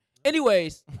 Whatever.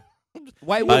 Anyways,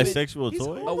 white woman, Bisexual He's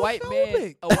toy? a white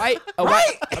man, homophobic. a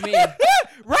white. I mean,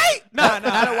 Right? not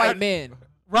a white man,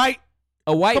 Right?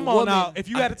 a white Come on woman. now. If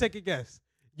you had to take a guess,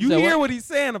 you So hear what? what he's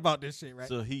saying about this shit, right?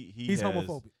 So he's He's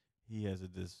homophobic. He has a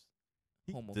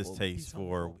Homophobic. distaste He's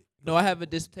for homophobic. No, I have a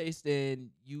distaste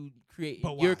in you create.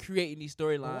 But You're why? creating these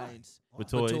storylines with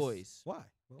for toys. toys. Why?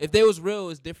 If they was real,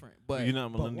 it's different. But You're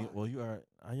not but millennial. why? Well, you are.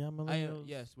 Are y'all millennials? I am.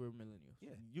 Yes, we're millennials. Yeah.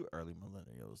 You early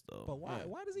millennials though. But why? Yeah.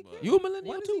 Why does he But- care? You a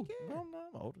millennial Why does too. he care? No,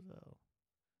 I'm old as hell.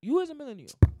 You is a millennial.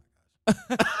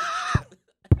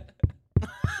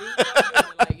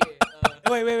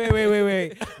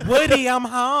 Wait. Woody, I'm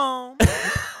home.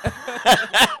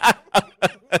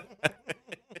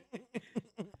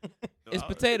 It's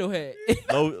Potato Head.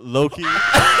 Low key. Nah,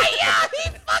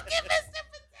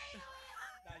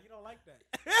 you don't like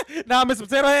that. Nah, Mr.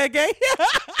 Potato Head gay.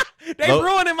 They No,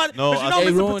 ruining my. no, but you I- know,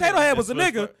 They Mr. ruined Potato it. Head was a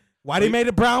That's nigga. what- Why they made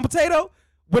it brown potato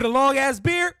with a long ass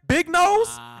beard, big nose,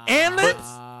 and lips?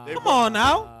 Come on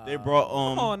now. They brought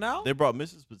Come on now. They brought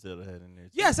Mrs. Potato Head in there.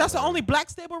 Too. Yes, that's the only black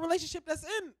stable relationship that's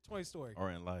in Toy Story.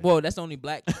 Or in life. Well, that's the only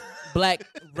black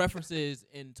references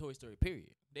in Toy Story. Period.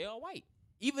 They all white.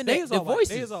 Even They the, is the all white. voices.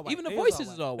 They is all white. Even the They voices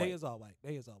is all They white. is all white.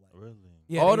 They is all white. Really?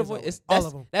 Yeah, all they the is all voices. white. All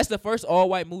of them. That's the first all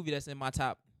white movie that's in my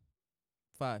top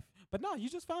 5. But no, you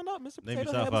just found out Mr. Name your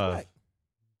Potato top Head was 5.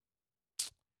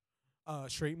 black.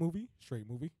 Straight movie.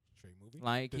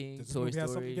 Lion Does- King, does this Toy movie have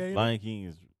something Story, gay in it? Lion King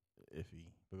is iffy.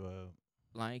 But go ahead.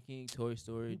 Lion King, Toy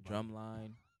Story,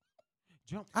 Drumline.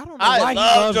 I don't know I why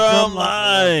love he loves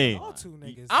Drumline. Y'all two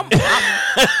niggas.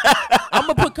 I'm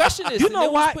a percussionist. You and know they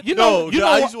was why- put- you know- I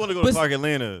what- used to want to go to bes- Park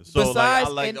Atlanta. So Besides, like, I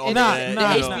like and, all and Nah, the,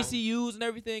 nah, the nah. HBCUs and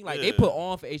everything, like they Yeah. put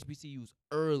on for HBCUs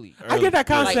early. I get that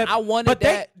Early. concept. Like I wanted but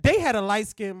that. they had a light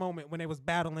skinned moment when they was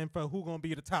battling for who gonna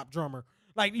be the top drummer.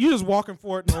 Like you just walking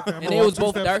forward, and okay, I'm And gonna they walk was 2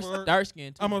 both steps forward. dark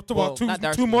skinned. I'm gonna walk two not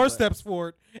dark two skinned, more but- steps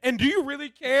forward. And do you really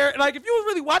care? Like if you was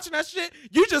really watching that shit,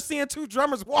 you just seeing 2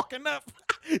 drummers walking up.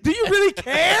 Do you really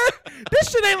care?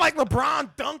 This shit ain't like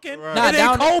LeBron dunking Right. Nah, and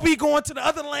then down- Kobe going to the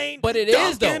other lane. But it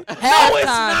is though. dunking. No, it's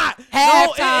Halftime- not.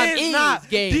 halftime no, it is is not.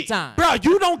 game time. Bro,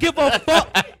 you don't give a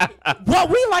fuck. What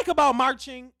we like about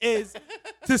marching is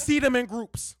to see them in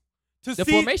groups. To The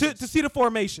see formations. to see the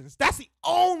formations. That's the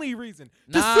only reason.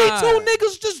 Nah. To see 2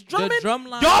 niggas just drumming. drum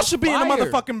line Y'all is should be in a fire.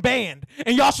 motherfucking band,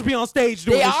 and y'all should be on stage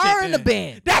doing They this shit. are in the then.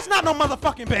 band. That's not no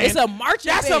motherfucking band. It's a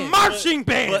marching That's band. a marching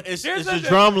band. But it's There's the a-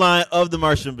 drum line of the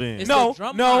marching band. It's No, the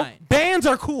drum no. line. Bands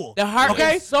are cool. The heart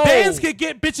okay? and soul. Bands can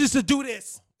get bitches to do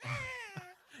this.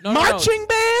 No. Marching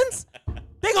bands,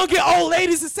 they gonna get old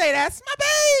ladies to say that's my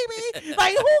baby.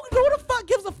 Like who the fuck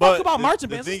gives a fuck But about the- marching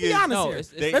the bands? thing Let's be is- honest No, here.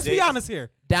 it's- it's- Let's be they- honest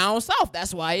here. Down south.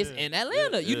 That's why it's in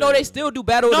Atlanta. You know yeah. they still do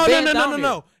battle of No, the no, bands no, no, down no, here.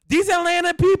 no. These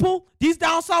Atlanta people, these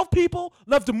down south people,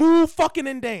 love to move, fucking,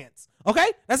 and dance. Okay,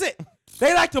 that's it.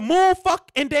 They like to move, fuck,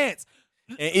 and dance.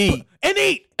 And eat. And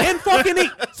eat and fucking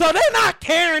eat. So they're not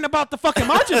caring about the fucking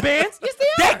marching bands. Yes, they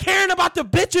They're are. caring about the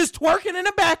bitches twerking in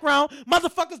the background.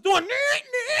 Motherfuckers doing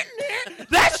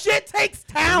that shit takes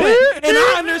talent, and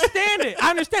I understand it. I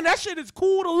understand that shit is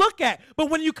cool to look at. But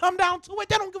when you come down to it,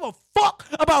 they don't give a fuck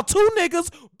about 2 niggas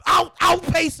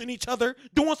outpacing each other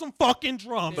doing some fucking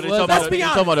drums. But Well, it's talking, let's about, be it's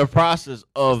honest. talking about the process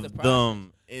of the process.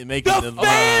 them and making The the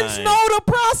fans line. know the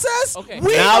process. Okay.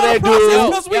 We Now know they the process do.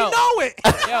 because we Yo. know it.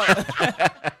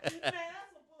 Yo,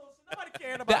 Nobody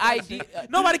cared about The that idea- shit.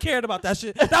 Nobody cared about that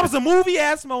shit. That was a movie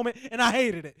ass moment, and I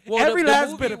hated it. well, Every the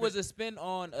last movie bit of was it. a spin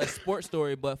on a sports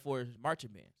story, but for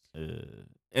marching bands.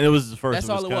 And it was the first That's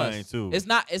of all its it kind was.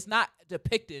 too. It's not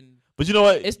depicting. But you know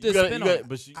what? It's the you gotta, spin you on gotta, it.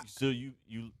 But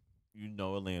you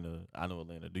know Atlanta. I know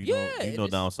Atlanta. Do you Yeah, know you know it's-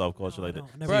 down south culture like that?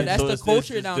 No, Bro, been that's to the it's-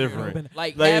 culture it's down there. different.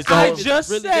 Like Like, it's halftime all- is just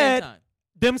really said- game time.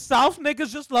 Them South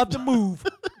niggas just love to move.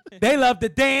 They love to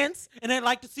dance, and they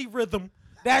like to see rhythm.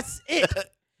 That's it.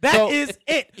 That is So-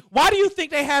 it. Why do you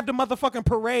think they have the motherfucking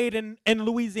parade in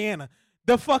Louisiana?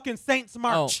 The fucking Saints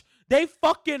March. They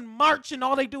fucking march, and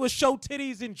all they do is show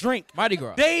titties and drink. Mardi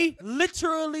Gras. They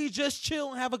literally just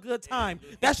chill and have a good time.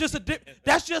 That's just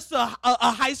a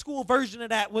high school version of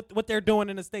that. What they're doing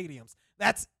in the stadiums.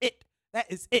 That's it. That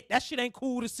is it. That shit ain't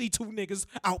cool to see 2 niggas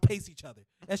outpace each other.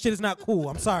 That shit is not cool.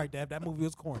 I'm sorry, Deb. That movie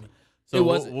was corny. So It what,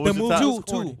 wasn't. what was The your movie top, was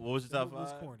corny. What was your top The movie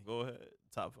was 5? corny. Go ahead.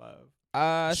 Top 5.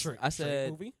 I Straight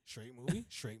said movie.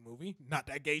 Not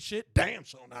that gay shit. Damn,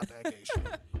 sure not that gay shit.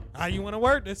 How you want to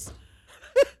word this?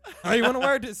 How you want to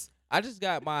word this? I just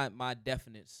got my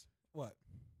definites. What?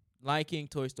 Lion King,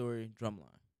 Toy Story, Drumline.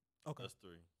 Okay. That's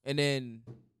 3. And then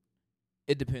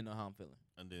it depends on how I'm feeling.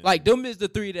 And then Like them is the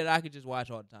 3 that I could just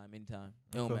watch all the time, anytime.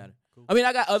 It don't Cool. matter. Cool. I mean,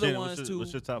 I got other Shannon, ones too,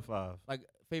 What's your top 5? like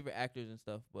favorite actors and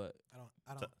stuff. But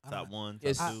I don't. Top 1, top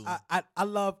Yes. 2. I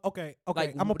love. Okay.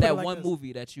 like I'm gonna put that it like one this.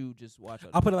 movie that you just watch.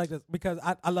 I'll put it like this because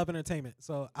I love entertainment.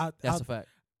 So That's a fact.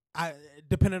 I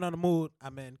depending on the mood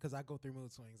I'm in, because I go through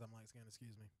mood swings. I'm like,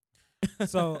 excuse me.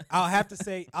 So I'll have to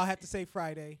say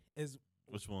Friday is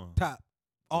Which one? top.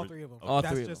 All Re- 3 of them. All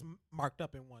That's 3 of just marked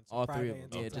up in one. So All Friday 3 of in them.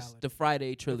 Yeah, totality. just the Friday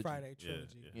The trilogy. Friday Yeah,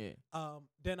 trilogy. yeah. Yeah.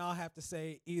 Then I'll have to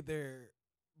say either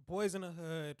Boys in the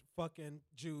Hood, fucking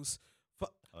Juice,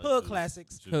 hood Juice.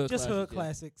 classics. Juice. Hood Just hood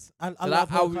classics, classics. I I- love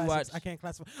I'll hood classics. rewatch- I can't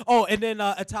classify. Oh, and then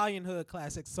Italian hood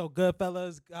classics. So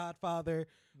Goodfellas, Godfather,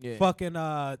 Yeah. fucking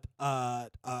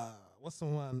what's the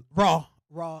one? Raw,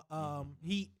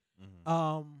 Heat,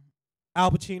 Mhm. Al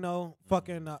Pacino,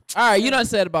 fucking. All right, you done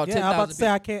said about Yeah, I'm about to 10,000 say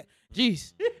I can't.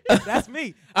 Jeez. That's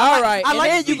me. All right. I and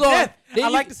like then to you see going. death. Then I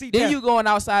you, like to see Then death. you going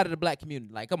outside of the black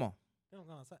community. Like, come on.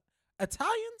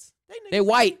 Italians? They niggas-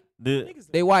 white. The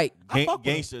niggas- They white. I fuck with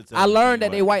 'em. gangster. I learned that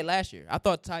they white last year. I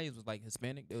thought Italians was like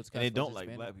Hispanic. They was And they classified don't as like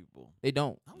Hispanic. black people. They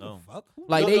don't. I don't No. give a fuck. Who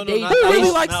Like No, they no, no, they not- Who not really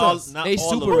all- likes not all- us? not They all of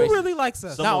super them. Who racist. really likes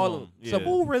us? Some Not of all of them, them. yeah. So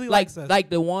who really like likes us? like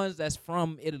the ones that's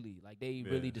from Italy. Like they Yeah.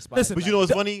 really despise. Listen, But black you know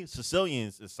what's people. funny?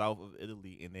 Sicilians is south of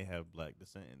Italy, and they have black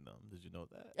descent in them. Did you know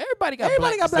that? Everybody got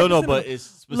Everybody black. got No, black no, descent but in it's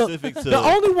specific to the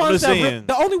only I'm ones just that saying.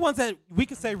 the only ones that we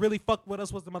could say really fucked with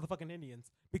us was the motherfucking Indians,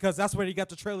 because that's where you got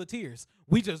the Trail of Tears.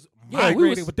 We just Yeah, we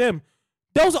migrated was- with them.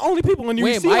 Those are the only people. When you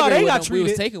We ain't see how migrated they with got them, we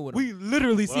was treated, taken with them. we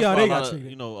literally Well, see that's how why they a got lot of, treated.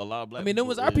 You know, a lot of black. I mean, them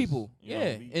was people our is, people. you know,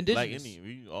 Yeah, we indigenous. Black Indian.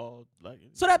 We all black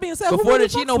Indian. So that being said, Before who really the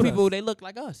Chino fucks with people, us? they look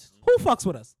like us. Who fucks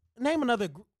with us? Name another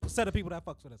set of people that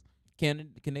fucks with us.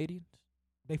 Canadians.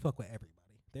 They fuck with everybody.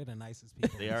 They're the nicest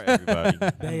people. They are everybody.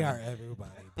 They are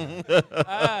everybody.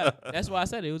 That's why I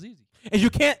said it was easy. And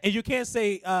you can't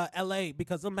say L.A.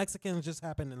 because the Mexicans just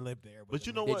happen to live there. But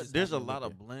you know They what? just There's a happen to lot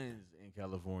live of blends in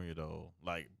California, though.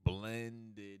 Like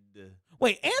blended.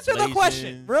 Wait, answer the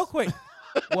question Malaysians. real quick.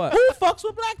 What? Who fucks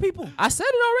with black people? I said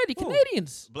it already. Who?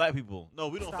 Canadians. Black people. No,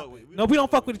 we don't Stop fuck it. with. No, we don't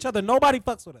fuck with each other. Nobody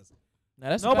fucks with us. Now,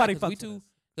 that's Nobody because we fucks with too us.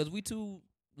 because we too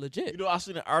legit. You know, I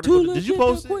seen an article. Did you legit,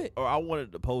 post real it? quick. Or I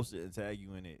wanted to post it and tag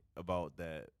you in it about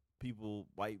that people,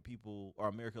 white people, or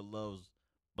America loves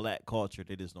black culture.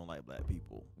 They just don't like black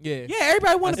people. Yeah. Yeah,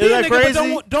 everybody want to Isn't be a that nigga, but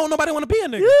crazy? don't nobody want to be a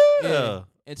nigga. Yeah.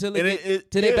 Until And they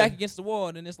till they yeah. back against the wall,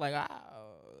 and then it's like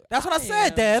That's what I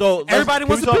said, damn. Dad. So, let's- Everybody can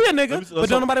wants we to be a talk- nigga, let me- but let's don't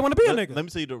talk- nobody want to be a Let nigga. me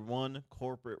tell you the one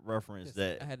corporate reference Yes,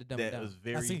 that I had to dumb it that down. was I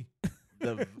very see.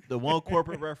 the one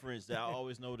corporate reference that I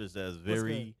always noticed that's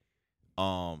very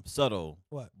subtle,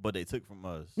 What? but they took from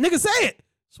us. Nigga, say it.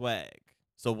 Swag.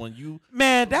 So when you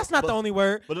Man, that's not But- the only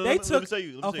word. but They let me took. tell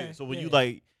you, let me tell you. okay, So when yeah. you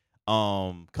like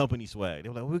company swag, they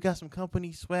were like, we got some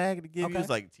company swag to give you. Okay. It's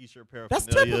like t-shirt That's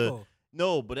paraphernalia. typical.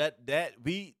 No, but that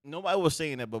we nobody was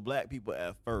saying that, but black people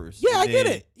at first. Yeah, And I get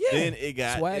then- it. Yeah. Then it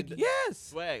got Swag. Yes.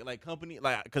 swag like company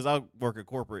like because I work a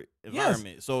corporate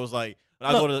environment, so it's like when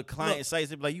I Look, go to the client look. sites,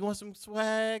 they be like, "You want some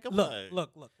swag?" I'm Look, like,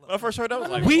 look. When I first heard that, I was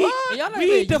like, We "What?" And y'all not we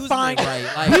even using define it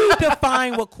right. Like we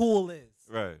define what cool is.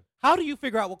 Right, How do you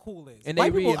figure out what cool is? And they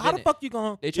White people, how reinvent the it. fuck you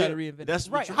gonna? they try Yeah, to reinvent. that's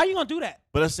it. Right. what How you gonna do that?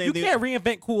 But that's the same You thing. can't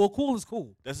reinvent cool. Cool is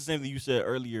cool. That's the same thing you said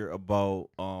earlier about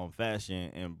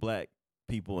fashion and black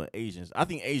people and Asians. I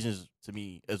think Asians to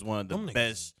me is one of the Them niggas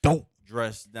best dope.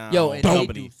 dressed down Yo, and they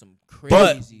company. do some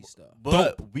crazy stuff.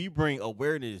 But we bring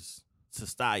awareness to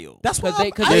style. That's what 'Cause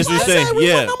they- 'cause I they- was about to That's what say. you're We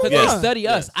saying. want number Because Yeah. they study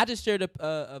Yes. us. I just shared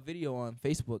a video on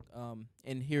Facebook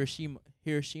in Hiroshima,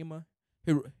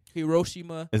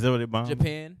 Is that what they bomb?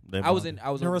 Japan. They I was bombed.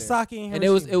 over there. Nagasaki And it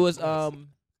was Hiroshima.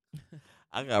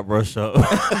 I got brush up.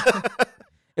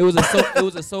 it was a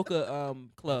soca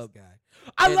club. This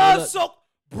guy. I And love look- so,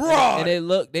 bro. And they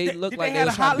look like they had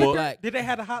was a trying hot to be liquor? black. Did they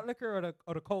have a hot liquor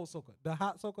or the cold soca? The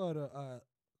hot soca or the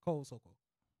cold soca?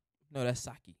 No, that's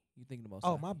sake. You thinking about?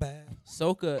 Oh sake. my bad.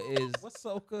 Soca is What's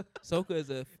soca? soca is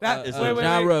a, That It's a a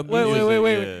genre of wait, music.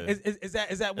 wait. Yeah. Is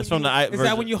that when It's from you, the I- is that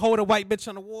version. when you hold a white bitch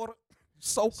on the water?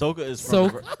 Soca. Soca is from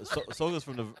Soca. Soca is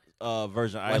from the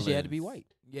Virgin Why Islands. she had to be white?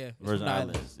 Yeah, it's from Virgin the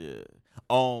islands. Islands.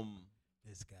 Yeah.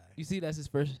 This guy. You see, that's his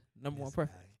first number one This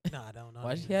preference. guy. No, I don't know.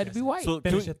 Why she had to be white? So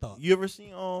Finish can your thought. you ever seen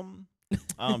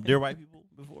Dear White People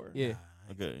before? Yeah,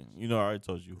 Okay. You know I already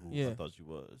told you who I Yeah. thought you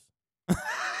was.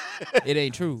 it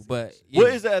ain't true, but yeah.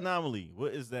 What is that anomaly?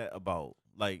 What is that about?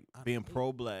 Like being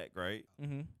pro black, right?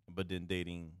 Mm-hmm. But then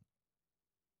dating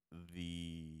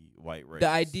the white race. The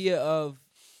idea of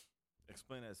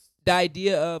Explain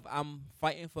that. I'm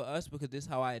fighting for us because this is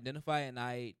how I identify, and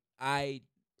I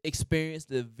experience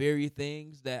the very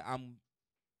things that I'm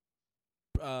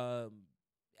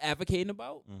advocating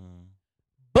about. Mm-hmm.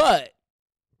 But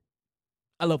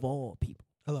I love all people,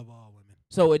 I love all women.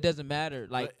 so it doesn't matter.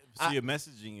 Like, your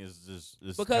messaging is just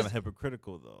because- kind of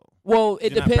hypocritical though. well,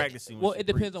 it You're not depends. practicing what Well, you it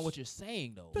depends on preach. what you're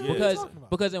saying though, Dude, what are you because talking about?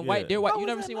 because in white, Yeah. they're white. How You is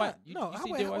never that seen not- white. You No,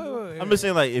 see wait, dear white wait, people? wait, wait, I'm just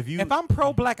saying, like, if you, If I'm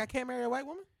pro black, I can't marry a white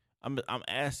woman. I'm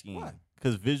asking Why?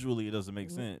 because visually it doesn't make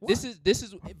Wh- sense. why? This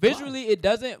is visually it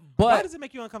doesn't, but Why does it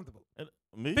make you uncomfortable?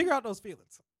 Me? Figure out those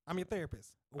feelings. I'm your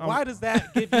therapist. I'm- Why does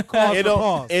that give you cause it for don't.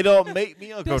 pause? It don't make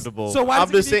me uncomfortable. so why I'm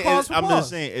does it just give you saying. cause for I'm pause? just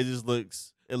saying. It just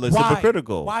looks. It looks Why?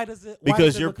 hypocritical. Why does it?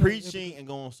 Because you're preaching and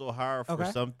going so hard for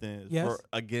Okay. something Yes. for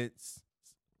against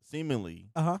seemingly,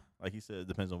 Uh-huh. like he said, it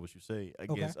depends on what you say,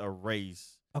 against a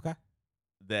race Okay.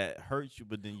 that hurts you,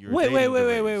 but then you're Wait. dating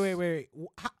the race.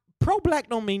 Pro black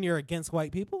don't mean you're against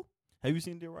white people. Have you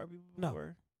seen Dear White People No.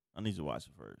 before? I need to watch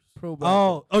it first. pro black.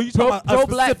 Oh, you talking about Pro a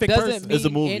black specific doesn't person. mean It's a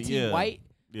movie, anti-white.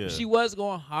 Yeah. She was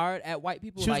going hard at white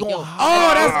people. She was like, going yo,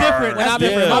 Oh, that's different. When That's I mean,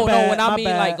 different. Yeah. My no, bad, when I my mean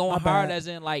bad, like going my hard, bad. as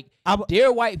in like, I w-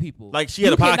 dear white people, Like she had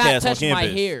you a cannot podcast on touch my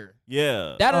campus. hair.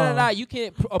 Yeah. Da da da da. Oh. You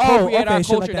can't appropriate okay, our shit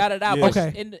like culture. Da da that. da. Yeah. But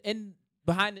Okay. in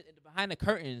behind the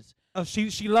curtains, Oh, she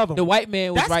love him. the white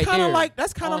man was That's right kind there. of like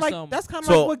that's kind of on like some- that's kind of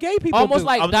So, like what gay people almost do.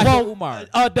 like I'm- Dr. Well, Umar. In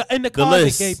the The closet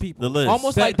list. gay people. The list.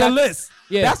 Almost The, like the Doc- list.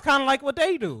 Yeah. That's kind of like what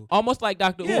they do. Almost like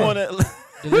Dr. Yeah. You Umar. wanna-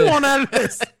 The We list. on that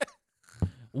list.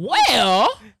 Well,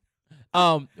 it's I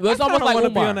almost kinda like wanna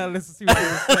be on Umar. that list to see what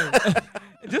people say.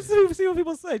 Just to see what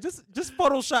people say. Just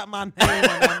Photoshop my name on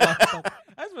that motherfucker.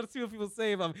 I just want to see what people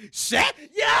say about me. Shit,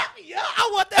 yeah. I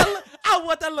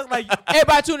want that look like.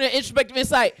 Everybody tune in to Introspective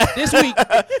Insight this week.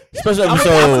 Special I'm some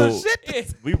episode.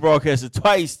 shit. We broadcasted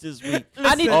twice this week.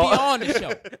 I need to be on the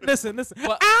show. Listen.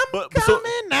 But- I'm But-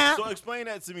 coming so- now. So explain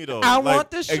that to me though. I Like,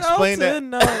 want the show explain to that.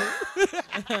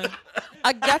 know.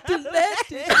 I got to let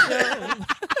it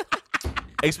show.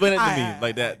 Explain it to me.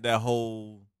 Like that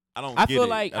whole. I don't. I get feel it.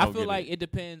 like I don't get it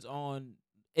depends on.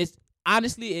 It's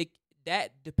honestly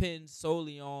that depends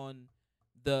solely on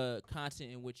the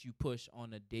content in which you push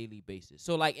on a daily basis.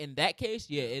 So like in that case,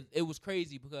 yeah, it was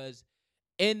crazy because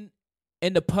in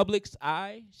the public's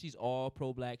eye, she's all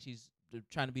pro black. She's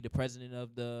trying to be the president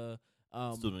of the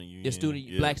Student union. the student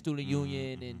yeah. black student Mhm,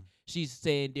 union, mhm. and she's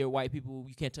saying, "Dear white people,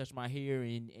 you can't touch my hair,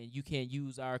 and you can't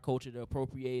use our culture to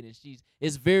appropriate." And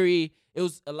it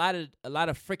was a lot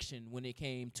of friction when it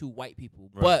came to white people.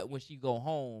 Right. But when she go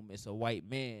home, it's a white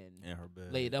man in her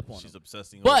bed. laid up on She's him.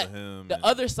 obsessing But over him. The and-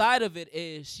 other side of it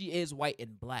is she is white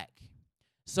and black.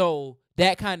 So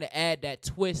that kind of add that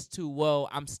twist to, well,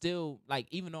 I'm still, like,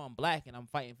 even though I'm black and I'm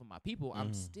fighting for my people,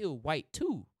 I'm Mhm. still white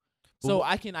too. But So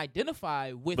wh- I can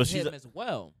identify with But she's him a- as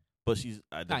well. But she's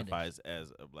identifies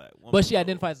as a black woman. But she though.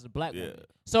 identifies as a black Yeah. woman.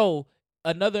 So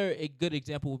another good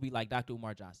example would be like Dr.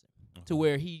 Umar Johnson, to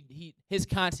where his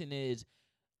content is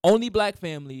only black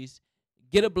families,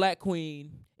 get a black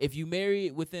queen. If you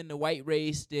marry within the white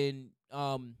race, then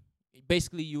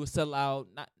basically you will sell out.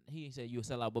 Not he said you will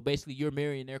sell out, but basically you're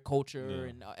marrying their culture Yeah.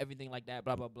 and everything like that.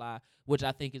 Blah blah blah. Which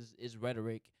I think is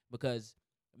rhetoric, because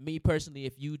me personally,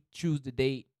 if you choose to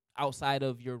date outside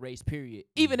of your race, period,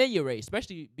 even in your race,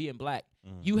 especially being black,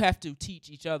 Mhm. you have to teach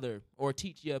each other or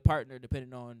teach your partner,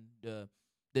 depending on the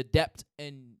depth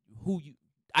and who you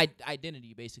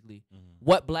identity, basically Mhm.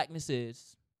 what blackness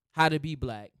is, how to be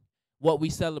black, what we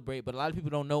celebrate. But a lot of people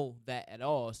don't know that at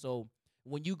all. So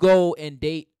when you go and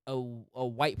date a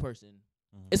white person,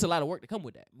 Mhm. it's a lot of work to come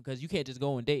with that, because you can't just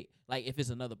go and date like if it's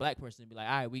another black person and be like,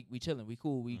 all right, we chilling, we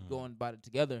cool, we Mhm. going about it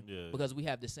together, Yeah. because we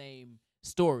have the same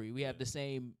story, we have Yeah. the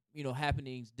same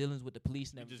happenings, dealings with the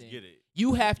police and You everything. just get it.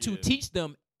 You have to Yeah. teach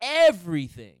them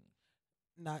everything.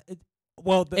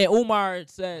 Well, And Umar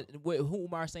said,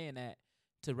 Umar saying that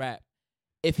to rap,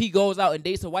 if he goes out and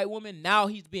dates a white woman, now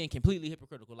he's being completely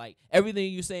hypocritical. Like,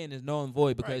 everything you're saying is null and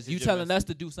void, because Right, you 'cause telling you're us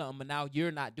to do something, but now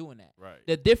you're not doing that. Right.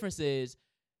 The difference is,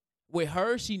 with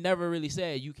her, she never really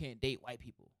said you can't date white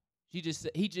people. She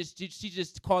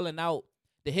just calling out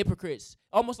the hypocrites,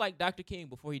 almost like Dr. King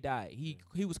before he died.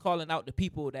 He was calling out the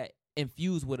people that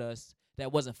infused with us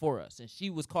that wasn't for us, and she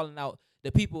was calling out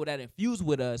the people that infused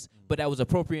with us, but that was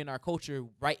appropriating our culture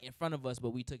right in front of us, but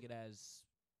we took it as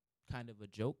kind of a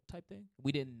joke type thing.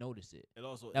 We didn't notice it. It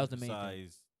also That was the main thing.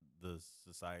 emphasized the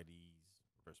society's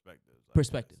perspectives. I guess.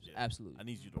 Perspectives, Yeah. absolutely. I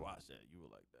need you to watch that. You will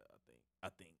like that. I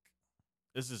think.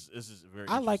 This is very.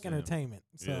 I like interesting. entertainment.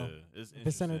 So Yeah, it's if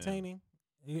it's interesting. entertaining,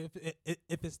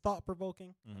 if it's thought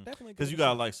provoking, Mhm. definitely. Because you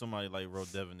got like somebody like Ro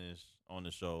Devonish on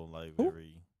the show, like Who?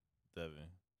 very Devin.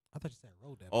 I thought you said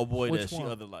road deputy. Oh boy, Which that she one?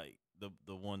 other like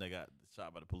the one that got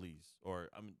shot by the police, or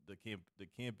I mean the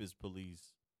campus police.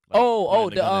 Like, pointing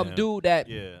the gun at him. dude that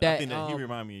Yeah, I that think that he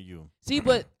remind me of you. see,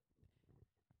 but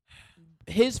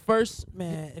his first.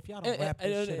 Man, if y'all don't wrap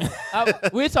this shit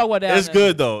up. We'll talk about that. It's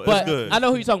good though. But It's good. I know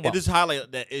who you're talking It about. just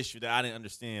highlight that issue that I didn't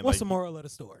understand. What's like, the moral of the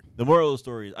story? The moral of the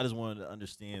story is I just wanted to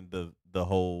understand the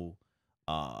whole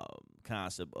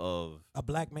concept of A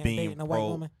black man being dating a white pro-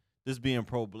 woman. just being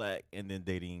pro-black and then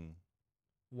dating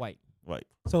White. white.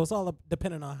 So it's all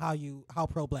depending on how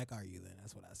pro-black are you. Then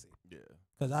that's what I see. Yeah.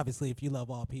 Because obviously, if you love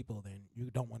all people, then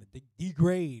you don't want to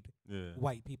degrade Yeah.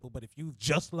 white people. But if you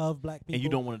just love black people, And you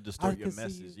don't want to distort your can see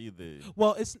message either.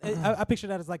 Well, it's I picture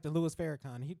that as like the Louis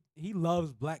Farrakhan. He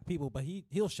loves black people, but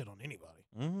he'll shit on anybody.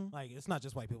 Mm-hmm. Like it's not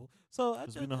just white people. So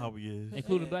Because we know how we is.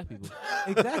 Including black people.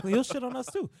 Exactly, he'll shit on us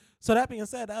too. So that being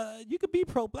said, you could be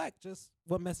pro-black. Just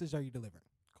what message are you delivering?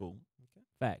 Cool.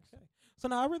 Facts. Okay. So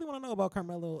now I really want to know about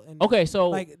Carmelo and Okay, so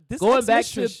like this going back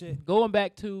ex-mistress to shit. going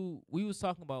back to we was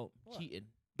talking about What? cheating.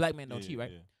 Black men don't Yeah, cheat,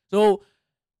 right? yeah. So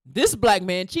this black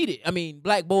man cheated. I mean,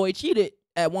 black boy cheated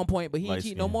at one point, but he ain't Light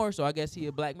cheat no skin. more. So I guess he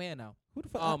a black man now. Who the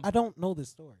fuck? um, I don't know this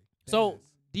story. So Deadass.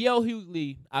 D.L.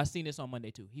 Hughley, I seen this on Monday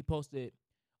too. He posted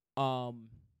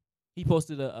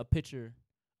a picture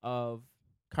of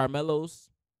Carmelo's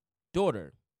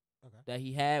daughter Okay. that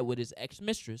he had with his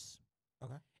ex-mistress.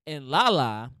 Okay. And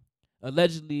Lala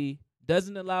allegedly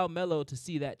doesn't allow Melo to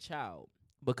see that child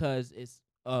because it's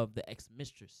of the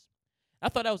ex-mistress. I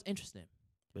thought that was interesting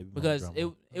Baby mama because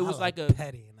drama. it was I like a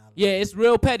petty. And I love yeah, it. it's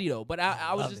real petty though. But I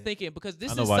I was love just it. thinking because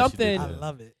this I know is why she did something. I that.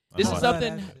 love it. I This know is why. I love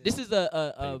something. that shit. This is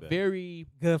a Payback. very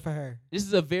Good for her. this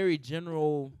is a very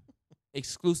general,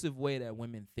 exclusive way that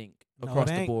women think No, across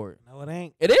it the ain't. board. No, it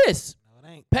ain't. It is No,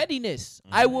 it ain't. pettiness.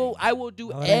 I will do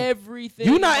No, it ain't. everything.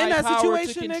 You not in my that power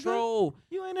situation, to nigga. control.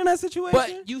 You ain't in that situation.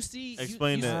 But you see,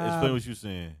 Explain you that. Explain what you're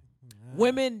saying.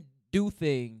 women do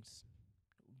things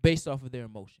based off of their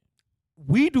emotion.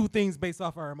 We do things based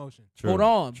off our emotion. True. Hold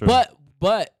on, True.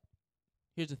 but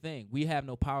here's the thing: we have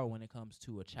no power when it comes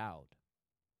to a child,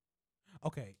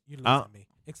 Okay, you listen to me.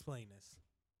 Explain this.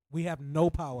 We have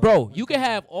no power, bro. when You it can comes to-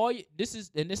 have all. This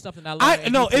is something I learned. I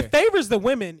at no. youth It fair. favors the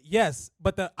women, yes,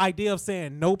 but the idea of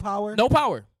saying no power. No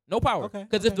power. No power. Okay,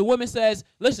 Because if okay. the woman says,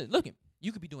 "Listen, look him,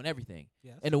 you could be doing everything,"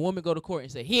 Yes. and the woman go to court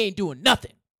and say, "He ain't doing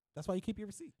nothing," That's why you keep your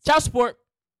receipts. child support.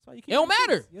 That's why you keep It don't your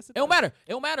matter. receipts. Yes, It don't does. matter. It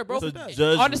don't matter, bro. So it does.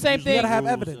 judge On the same usually thing- You gotta have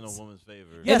rules evidence. in a woman's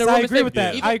favor. Yeah. Yes, the I woman's agree with favor.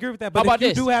 that. Even- I agree with that. How But about if you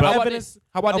this? do have How about evidence this?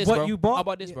 How about of this, what bro? you bought, How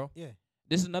about this, yeah, bro? Yeah.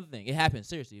 This is another thing. It happens.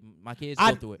 Seriously, my kids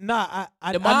I go through it. Nah,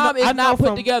 I The I mom know- is I know not put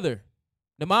from- together.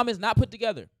 The mom is not put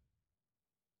together.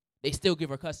 They still give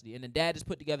her custody, and the dad is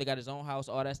put together, got his own house,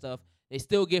 all that stuff. They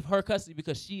still give her custody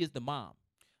because she is the mom.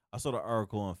 I saw the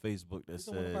article on Facebook that Is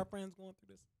one of our said friends going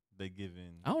through this? they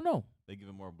giving I don't know.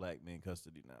 more black men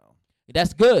custody now.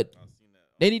 That's good. I've seen that.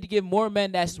 They need to give more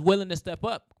men that's willing to step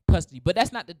up custody, but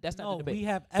that's not the No, debate. we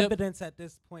have evidence at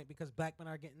this point because black men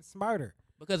are getting smarter.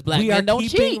 Because black we men are don't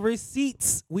keeping cheat,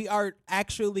 receipts. We are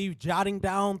actually jotting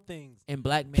down things. and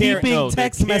black men. Keeping No, they're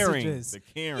text caring. messages. They're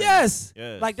caring. Yes.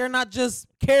 Yes. Like they're not just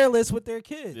careless with their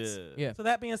kids. Yeah. Yeah. So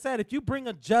that being said, if you bring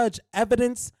a judge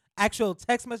evidence, actual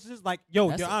text messages, like, yo,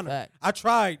 That's Your a Honor, fact. I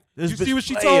tried. This You see bitch what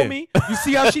she playing. told me? You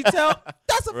see how she tell?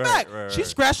 That's a Right, fact. right, She right.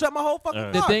 scratched up my whole fucking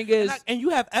Right. car. The thing is- and you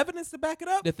have evidence to back it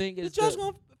up. The thing The is, judge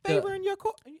gonna favor in your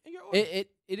court. In your order.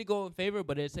 it'll go in favor,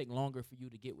 but it'll take longer for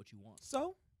you to get what you want.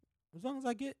 So, as long as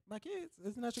I get my kids,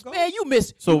 isn't that your goal? Man, you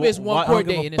miss So one why- I court don't give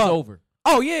date a and it's fuck. over.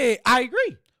 Oh yeah, I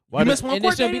agree. Why you did- miss one And it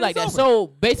court shouldn't date be like and that. it's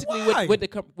over. So basically, Why? with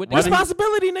the Why did he-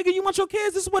 Responsibility, nigga. You want your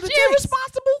kids? This is what it she takes.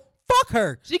 irresponsible. Fuck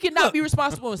her. She cannot Look, be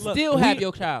responsible and look, still have we-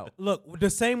 your child. Look, the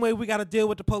same way we got to deal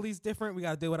with the police different, we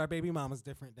got to deal with our baby mamas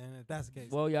different. Then if that's the case,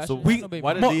 Well, yeah, So we we-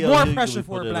 why did More- DL more Hughley pressure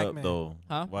for put a it black up, man. though?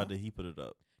 Huh? Why did he put it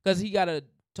up? Because he got a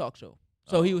talk show.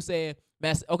 So he Oh. was saying,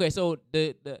 okay, so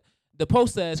the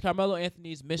post says Carmelo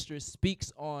Anthony's mistress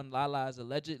speaks on Lala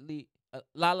allegedly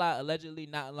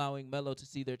not allowing Melo to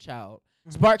see their child.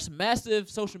 Mhm. Sparks massive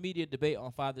social media debate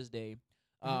on Father's Day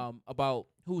Mm-hmm. about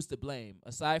who's to blame.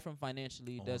 Aside from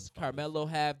financially, On does Father's Carmelo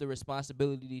have the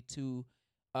responsibility to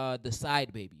the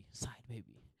side baby?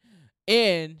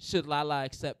 And should Lala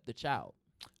accept the child?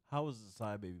 How was the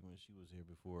side baby when she was here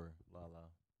before Lala?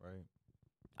 Right.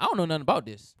 I don't know nothing about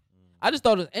this. I just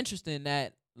thought it was interesting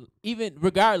that even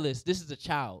regardless, this is a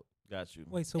child Got you.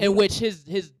 wait, so in which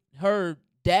her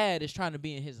dad is trying to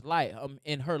be in his life,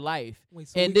 in her life, wait,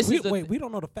 so and we, this we, is the wait, we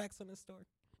don't know the facts on this story.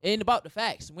 and about the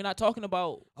facts. We're not talking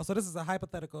about. Oh, so this is a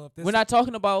hypothetical. If this, We're not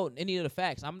talking about any of the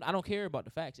facts. I don't care about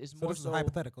the facts. It's So more this is a so.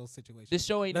 hypothetical situation. This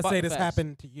show ain't Let's about say the this facts.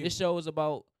 happened to you. This show is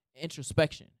about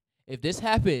introspection. If this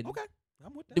happened, Okay.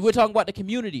 I'm with that. We're talking about the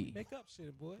community. Make up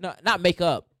shit, boy. No, not make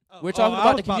up. Oh, We're talking I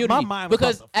about was the my community mind was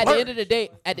because about to at the end of the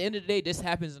flourish. day, this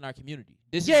happens in our community.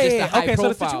 This Yeah, is just yeah, a high okay, so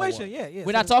the profile situation, one. yeah. We're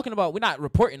so not talking about. We're not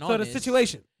reporting on So the this.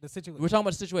 situation. We're talking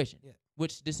about the situation. Yeah.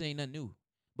 Which this ain't nothing new,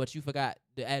 but you forgot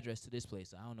the address to this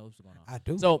place. I don't know what's going on. I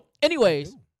do. So,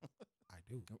 anyways, I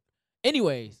do.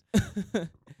 anyways,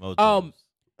 Motels.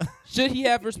 should he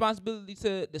have responsibility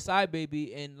to the side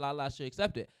baby and Lala should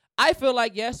accept it? I feel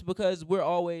like yes, because we're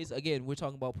always, again, we're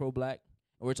talking about pro-black,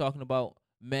 and we're talking about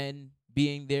men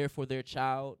being there for their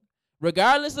child.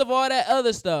 Regardless of all that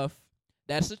other stuff,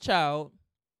 that's a child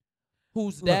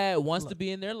whose dad wants to be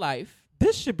in their life.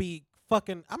 This should be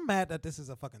fucking. I'm mad that this is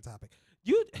a fucking topic.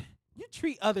 You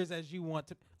treat others as you want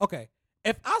to. Okay,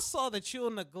 if I saw that you'll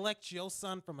neglect your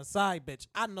son from a side bitch,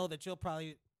 I know that you'll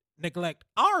probably neglect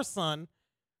our son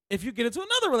if you get into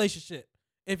another relationship.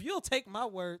 If you'll take my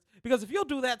words, because if you'll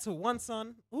do that to one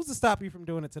son, who's to stop you from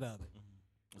doing it to the other?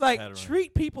 Like,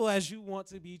 treat people as you want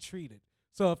to be treated.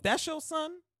 So if that's your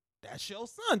son, that's your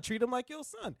son. Treat him like your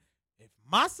son. If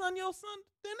my son your son,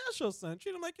 then that's your son.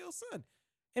 Treat him like your son.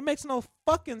 It makes no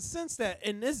fucking sense that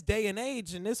in this day and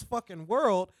age, in this fucking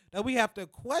world, that we have to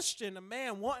question a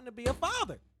man wanting to be a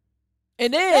father.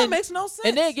 And That then makes no sense.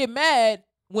 and then get mad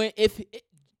when if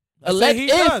Say he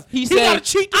does. he He said gotta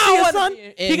cheat to I see his wanna son. be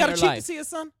in He gotta her cheat to life. see his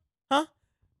son.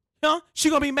 Huh? She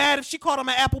gonna be mad if she caught him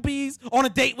at Applebee's on a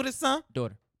date with his son.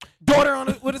 daughter.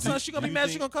 Daughter with his son. She gonna do be you mad.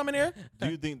 She think- gonna come in here. Do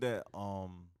you think that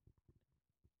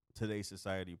today's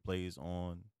society plays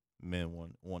on men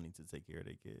wanting to take care of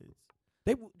their kids?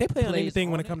 They play on Plays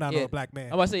anything when on it come it? down Yeah. to a black man.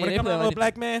 I'm about to say, when yeah, it they come play down on to a anything.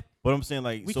 black man, But I'm saying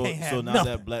like We so can't have so now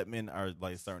nothing. that black men are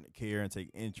like starting to care and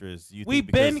take interest. You we've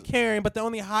think been because- caring, but they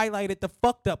only highlighted the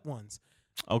fucked up ones.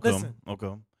 okay, listen.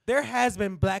 okay, There has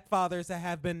been black fathers that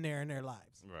have been there in their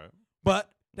lives, right. but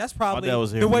that's probably dad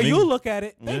was here the for way me. you look at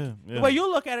it. Yeah, The yeah. way you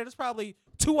look at it is probably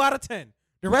 2 out of 10.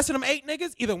 The rest of them 8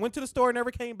 niggas either went to the store and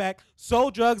never came back,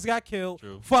 sold drugs, got killed,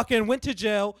 True. fucking went to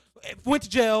jail, sold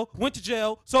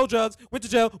drugs, went to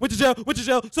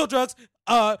jail, sold drugs,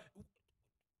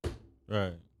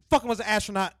 Right. fucking was an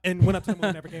astronaut and went up to the moon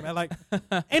and never came back. Like,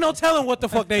 ain't no telling what the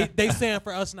fuck they saying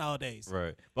for us nowadays.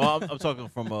 Right. Well, I'm talking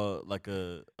from a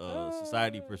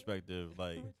society perspective,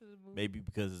 like maybe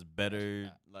because it's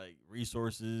better like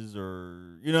resources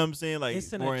or you know what I'm saying, like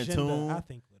It's an more in agenda, tune. I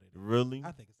think. With it. Really?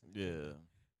 I think it's an agenda. Yeah.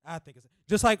 I think it's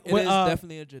just like It with, is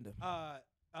definitely an agenda.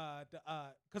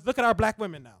 because look at our black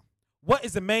women now. What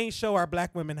is the main show our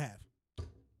black women have?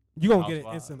 You gonna get it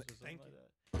Housewives instantly. or something Thank you. like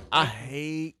that. I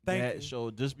hate Thank that you. show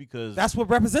just because That's what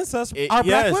represents us. it- Our yes,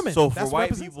 black women. So for That's what white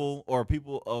represents people or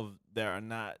people of that are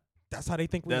not, us. That's how they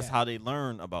think we. that's act. how they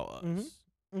learn about us. Mhm.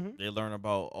 Mhm. They learn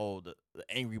about the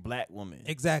angry black woman.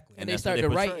 Exactly. And they that's what start they to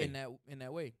write portray. in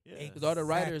that way. Yeah. Because all the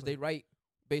writers Exactly. they write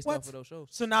based What? off of those shows.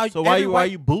 So now, So why every you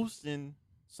white- boosting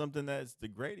something that's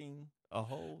degrading a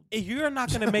whole? You're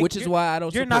not gonna make. Which is you're- why I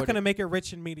don't. you're not support gonna it. make it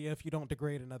rich in media if you don't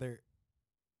degrade another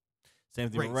Same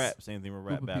thing with race. rap. Same thing with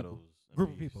rap Group of battles. and group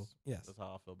of beefs. people. Yes. That's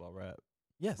how I feel about rap.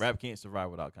 Yes. Rap can't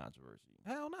survive without controversy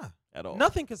Hell nah. at all.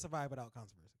 Nothing can survive without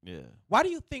controversy. Yeah. Why do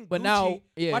you think? But Gucci, now,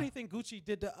 yeah. Why do you think Gucci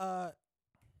did the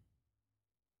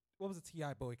what was the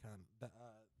T.I. boycott?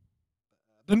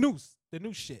 The noose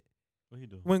shit. What he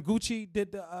do? When Gucci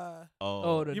did the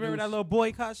Oh, the you remember that noose. little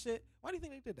boycott shit? Why do you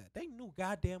think they did that? They knew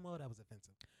goddamn well that was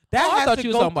offensive. Oh, That I has thought to you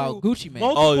was go talking about through Gucci Mane.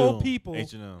 multiple yeah. people.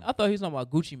 H&M. I thought he was talking about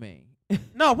Gucci Mane.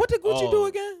 No, what did Gucci do Oh,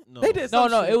 again? no. They did No,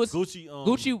 some no, shit. it was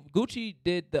Gucci. Gucci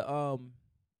did the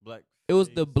Black. it was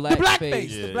the black blackface.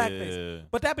 face. the blackface.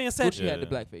 But that being said, Gucci had the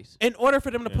Yeah. blackface. in order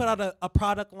for them to put Yeah. out a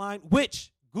product line,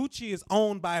 which Gucci is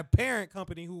owned by a parent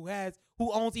company who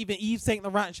owns even Yves Saint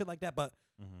Laurent and shit like that, but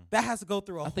Mhm. that has to go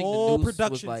through a I think whole the noose was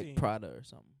production like team. Prada or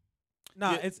something.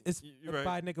 Nah, Yeah, it's you're right.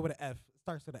 by a nigga with an F. It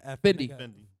starts with an F. Fendi. Nigga.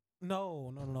 Fendi.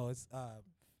 No.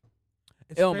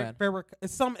 It's Illman.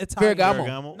 It's some Italian. Ferragamo.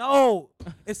 Ferragamo? No,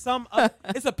 it's some.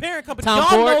 It's a parent company. Tom Y'all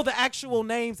Ford? know the actual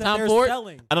names that Tom they're Ford?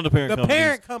 selling. I know the parent The company.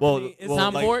 parent company is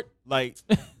Tom like, Ford?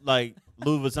 like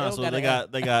Louis Vuitton. don't So got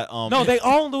they an got No, they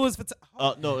own Louis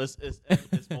Vuitton. no, it's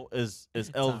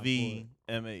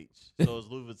LVMH. So it's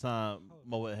Louis Vuitton,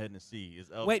 Moet Hennessy. It's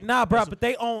Wait, nah, bro, that's but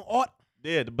they own all.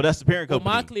 yeah, but that's the parent Well,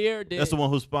 company. Moncler did. That's the one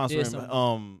who's did sponsoring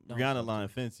some- Rihanna some line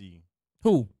Fenty.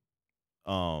 Who?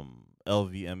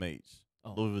 LVMH.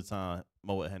 Oh. Louis Vuitton,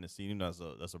 Moet Hennessy. You know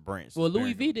that's a branch. Well, That's a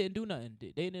Louis parent V company. didn't do nothing.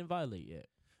 They didn't violate yet.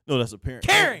 No, that's a parent.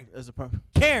 Kering. That's a parent.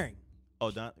 Kering. Oh,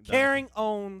 Don Kering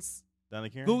owns Donna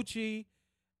Karen. Gucci,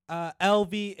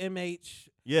 LVMH,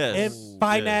 Yes. and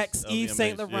Finax, Yes, Yves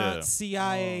Saint LVMH, Laurent, yeah.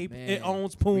 CIA. Oh, It man.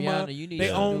 owns Puma. Rihanna, you need They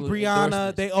to own do Brianna.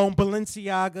 endorsements. They own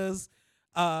Balenciagas.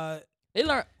 They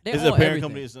learn. They It's own a parent everything.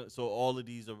 company, so all of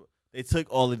these are they took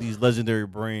all of these legendary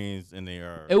brands and they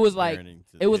are. It was like marrying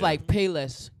to- it was yeah. like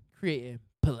Payless creating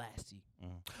Pulaski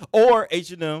or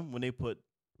H&M when they put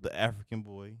the African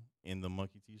boy in the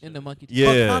monkey t-shirt. in the monkey.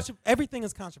 Yeah. But everything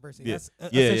is controversy. Yeah.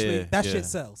 That's Yeah, essentially yeah, that yeah. shit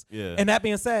sells. Yeah. And that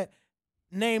being said,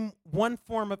 name one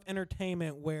form of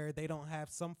entertainment where they don't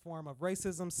have some form of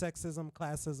racism, sexism,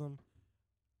 classism,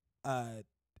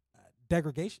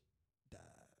 degradation.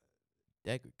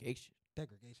 Degradation.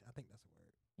 Degradation. I think that's a word.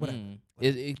 Whatever.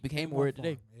 It became Name a one word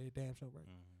today. form. It damn sure word.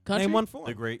 Country. Name one form.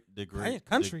 The great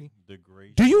country. The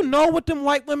great. Do you know what them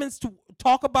white women's to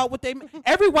talk about? What they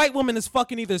every white woman is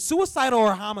fucking either suicidal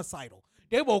or homicidal.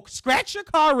 They will scratch your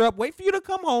car up, wait for you to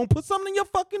come home, put something in your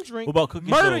fucking drink, What about cooking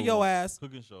murder shows? your ass.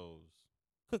 Cooking shows.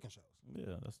 Cooking shows.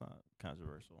 Yeah, that's not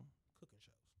controversial. Cooking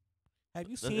shows. Have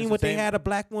you That's seen what they entertainment. had a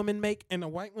black woman make and a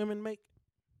white woman make?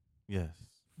 Yes.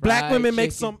 Black Fried women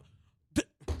make chicken. some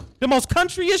the most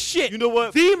countryest shit. You know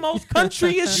what? The most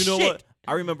countryest You know shit. what?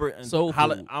 I remember. In Soul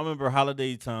food. I remember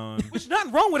holiday time. There's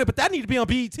nothing wrong with it, but that need to be on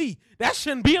BET. That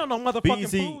shouldn't be on no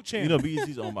motherfucking BET, food channel. you know,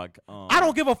 BET's on my. I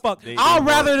don't give a fuck. They I'll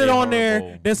rather horrible. it on They there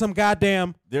horrible. than some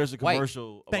goddamn There's a White.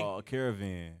 commercial Thank about a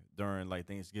caravan during like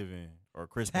Thanksgiving or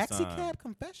Christmas taxi time. cab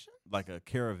confession. Like a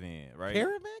caravan, right?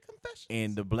 Caravan confession.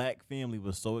 And the black family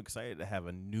was so excited to have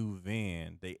a new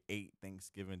van. They ate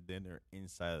Thanksgiving dinner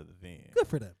inside of the van. Good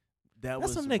for them. That That's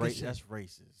was some nigga shit. That's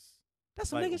racist. That's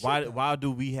some Like, nigga why? shit. though. Why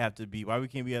do we have to be? Why we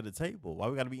can't be at the table? Why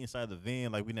we got to be inside the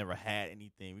van? Like we never had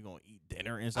anything. We gonna eat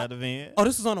dinner inside the van? Oh,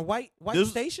 this is on a white This-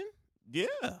 station. Yeah,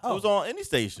 Oh. it was on any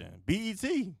station. BET.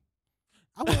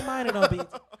 I wouldn't mind it on BET.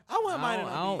 I wouldn't mind it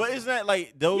I on don't- BET. But isn't that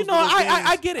like those? You know, little I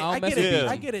things- get it. I don't I mess get with it. BET.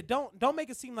 I get it. Don't make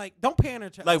it seem like don't pander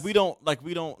to like us. we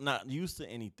don't not used to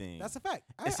anything. That's a fact.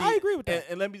 And see, I agree with that.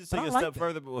 And let me just But take I a like step that.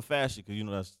 further, but with fashion, because you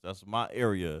know that's my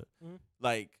area. Mhm.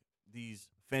 Like these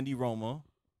Fendi Roma,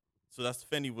 so that's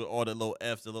Fendi with all the little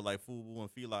F's that look like FUBU and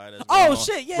Feli. That's Oh going on.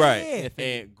 shit! Yeah, right? yeah, yeah.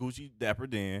 And Gucci Dapper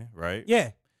Dan, right?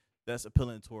 Yeah, That's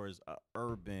appealing towards an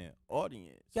urban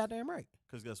audience. goddamn right.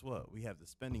 Because guess what? We have the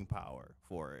spending power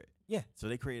for it. Yeah. So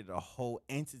they created a whole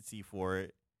entity for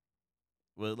it.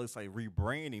 Well, it looks like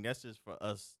rebranding. That's just for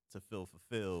us to feel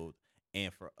fulfilled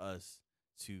and for us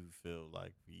to feel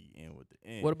like we in with the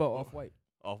end. What about Off White?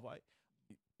 Off White?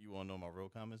 You want to know my real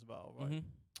comments about Off White? Mhm.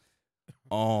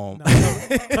 Um,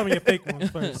 No, tell me your fake ones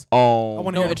first. I want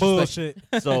to No hear the introspection.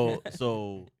 bullshit.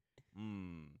 so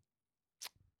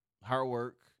hard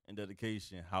work and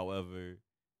dedication. However,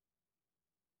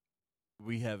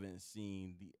 we haven't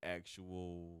seen the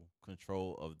actual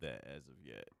control of that as of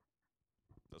yet.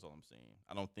 That's all I'm saying.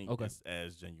 I don't think Okay. it's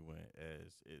as genuine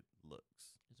as it looks.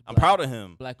 It's a I'm black- proud of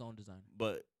him, Black-owned designer.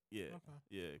 but yeah, Okay.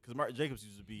 yeah, because Martin Jacobs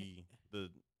used to be the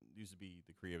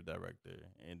creative director,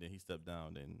 and then he stepped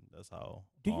down, and that's how.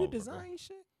 Do all you of it go. design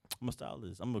shit? I'm a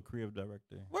stylist. I'm a creative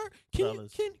director. Where can you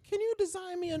Fellas. can you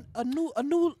design me a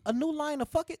new line of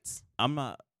fuckets? I'm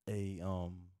not a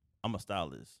I'm a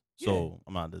stylist, so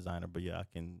I'm not a designer. But yeah, I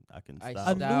can I style.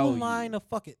 A you. style new you. line of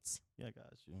fuckets. Yeah, I got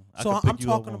you. I So can I'm pick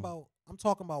you up talking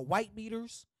on- about white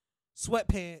beaters,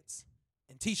 sweatpants,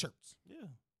 and t-shirts. Yeah,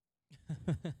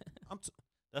 I'm t-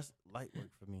 that's light work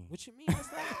for me. what you mean? What's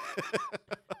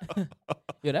that?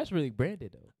 Yeah, that's really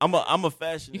branded though. I'm a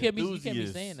fashion You can't be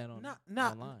enthusiast. saying that on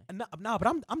Nah, online. nah, but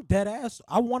I'm dead ass.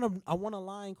 I want a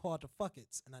line called the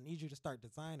fuckets, and I need you to start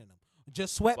designing them.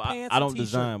 Just But sweatpants. I don't and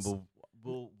design, t-shirts.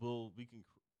 but we can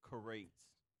curate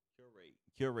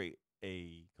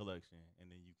a collection, and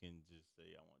then you can just say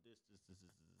I want this.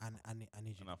 I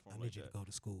need you. And I I form need like you to that. go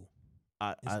to school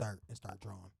I and start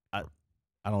drawing.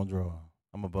 I don't draw.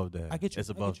 I'm above that. I get you. It's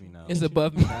I get above you. me now. It's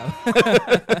above me now.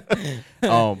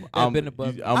 I've I've been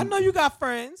above. me. I know you got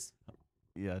friends.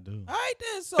 Yeah, I do. All right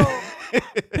then. So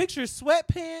picture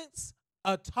sweatpants,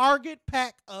 a Target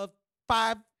pack of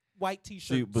 5 white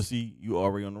t-shirts. See, you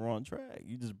already on the wrong track.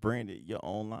 You just branded your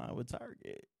own line with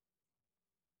Target.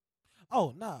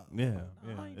 Oh no. Yeah, No,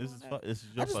 yeah. I ain't This doing is that. this is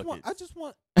your bucket. I just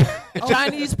want. A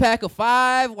Chinese pack of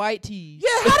 5 white tees.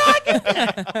 Yeah, how do I get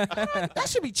that? That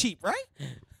should be cheap,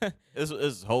 right?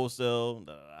 It's wholesale.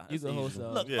 You it's can easy.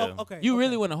 wholesale. Look, yeah. okay. You okay.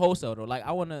 really want to wholesale though. Like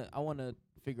I wanna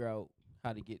figure out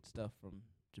how to get stuff from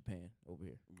Japan over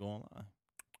here. Go online.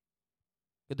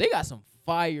 But they got some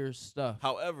fire stuff.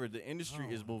 However, the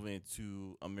industry is Oh. moving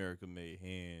to American-made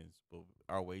hands, but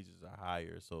our wages are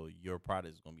higher, so your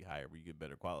product is gonna be higher, but you get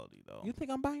better quality though. You think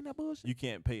I'm buying that bullshit? You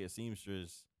can't pay a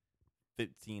seamstress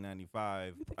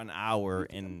 $15.95 You think- an hour you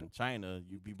think I'm in doing- China.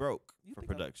 You'd be broke You for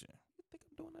think I'm- production. You think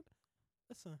I'm doing that?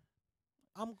 Listen,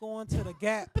 I'm going to the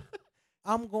Gap.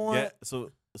 I'm going. Yeah.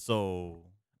 So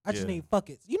I just yeah. need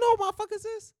fuckets. You know what my fuckets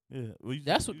is? yeah. Well,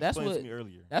 That's you what- that's explained what- to me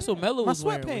earlier. That's Yeah, what Mello my was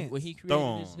wearing when sweatpants. he created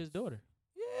Throw his daughter.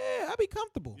 Yeah, I'd be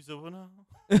comfortable. You said what now?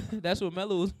 That's what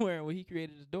Melo was wearing when he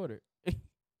created his daughter.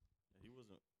 He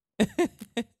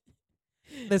wasn't.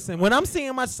 Listen, when I'm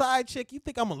seeing my side chick, you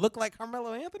think I'm gonna look like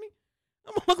Carmelo Anthony?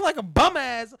 I'm gonna look like a bum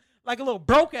ass, like a little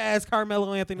broke ass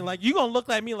Carmelo Anthony. Like you gonna look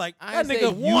like me like I that ain't nigga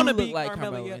say you wanna look be like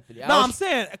Carmelo Carmelo Anthony. Anthony. No, I I'm was-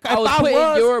 saying if I was putting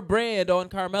your brand on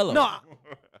Carmelo. no,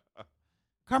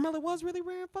 Carmelo was really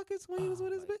wearing fuckers when he was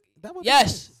with his bitch. That would be Yes.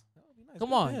 nice. That would be nice. Come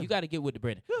Good for on, him. you got to get with the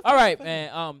brand. Good for All him, right, fuck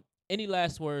man. Any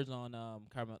last words on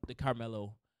the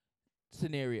Carmelo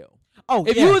scenario? Oh,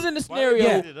 If yeah. you was in the Why they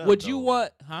scenario, bring it up, would you though?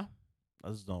 want? Huh? I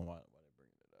just don't why they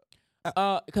bring it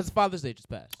up. Because Father's Day just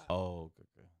passed. Oh,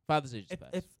 okay. Father's Day just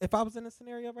passed. if I was in a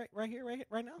scenario right here,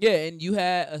 right now. Yeah, and you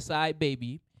had a side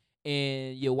baby,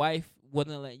 and your wife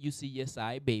wasn't letting you see your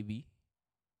side baby,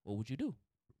 what would you do?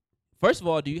 First of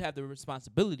all, do you have the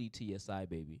responsibility to your side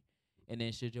baby? And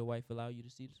then should your wife allow you to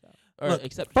see the child? Or Look,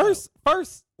 accept the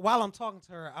first, while I'm talking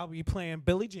to her, I'll be playing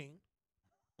Billie Jean.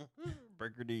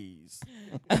 Break her knees.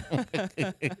 child?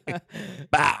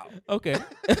 Bow. Okay.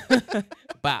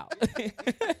 Bow.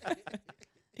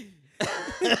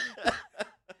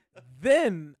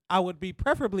 Then I would be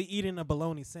preferably eating a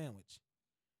bologna sandwich.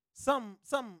 Something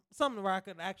where I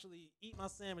could actually eat my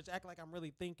sandwich, act like I'm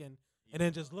really thinking, and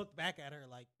then just look back at her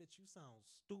like, bitch, you sound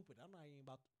stupid. I'm not even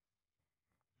about to.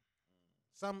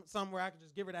 Some where I could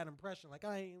just give her that impression, like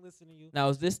I ain't listening to you. Now,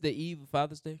 is this the eve of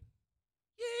Father's Day?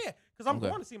 Yeah, because I'm Okay.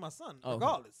 going to see my son Oh,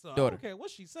 regardless. So I daughter. don't care what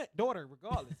she say. Daughter,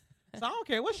 regardless. So I don't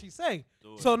care what she say.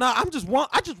 Daughter. So now I just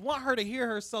want her to hear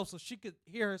herself, so she could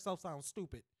hear herself sound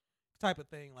stupid, type of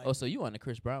thing. Like, Oh, so you on the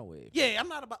Chris Brown wave? yeah, I'm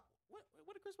not about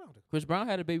what did Chris Brown do? Chris Brown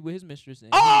had a baby with his mistress. And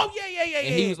Oh he, yeah. and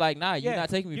he was like, "Nah, you're not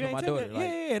taking me You for ain't my taking daughter. it.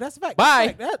 Like, Yeah, that's a fact.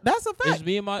 Bye. That's a it's fact.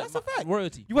 me and my That's a fact.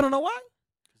 royalty." You want to know why?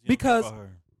 You don't care because- about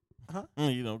her. Huh?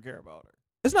 You don't care about her.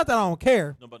 It's not that I don't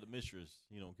care. No, about the mistress.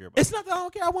 You don't care about. It's not that I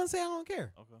don't care. I wouldn't say I don't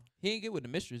care. Okay. He ain't get with the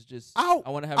mistress. Just I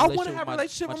want to have I a want relationship to have a with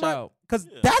relationship my with my child. because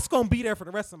Yeah. that's gonna be there for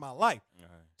the rest of my life. All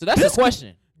right. So that's This- the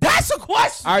question. That's a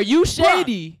question. Are you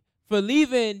shady for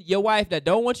leaving your wife that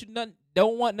don't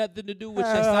want nothing to do with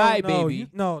your Hell side no, baby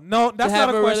no, to that's have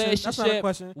not a a question. That's not a relationship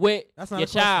question. with That's not your a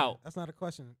question. child? That's not a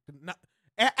question.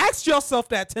 Ask yourself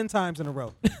that 10 times in a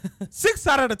row. 6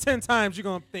 out of the 10 times you're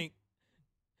gonna think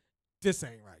this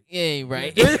ain't right. Yeah,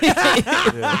 right.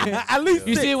 At least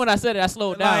You six. see, when I said it, I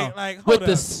slowed down Like, with hold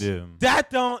the. up. Yeah. That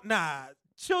don't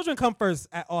Children come first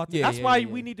at all times. Yeah, That's yeah, why yeah.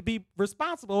 we need to be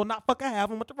responsible and not fucking have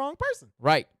them with the wrong person.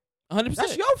 Right, 100%.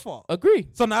 That's your fault. Agree.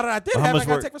 So now that I did How have it, much I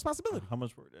gotta work- take responsibility. How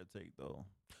much work that take though?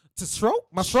 To stroke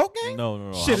my stroke game.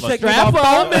 No. Shit, it How take me much- Strap about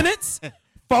on. 4 minutes.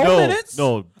 4 No, minutes.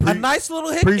 no, a nice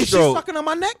little hit. Is she pre-stroke. sucking on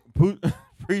my neck?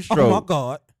 Pre-stroke Oh my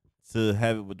god. to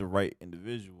have it with the right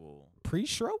individual.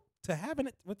 Pre-stroke to having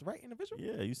it with the right individual.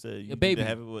 Yeah, you said you Your need baby to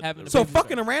have it with. having the So baby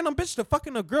fucking a random bitch to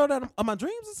fucking a girl that of my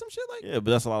dreams or some shit like. Yeah, but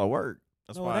that's a lot of work.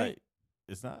 That's No, it why ain't.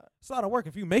 it's not. It's a lot of work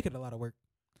if you make it a lot of work.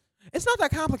 It's not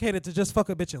that complicated to just fuck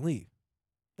a bitch and leave.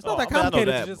 It's not Oh, that I mean, I know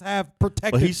complicated that, to just have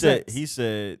protected But he sex.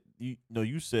 said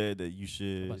you said that you I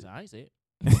should ain't say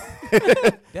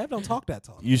it. Dev don't talk that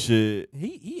talk. you should.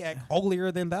 He act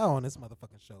holier than thou on this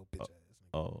motherfucking show, bitch ass.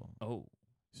 nigga. Oh, Oh,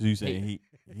 so you saying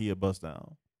he a bust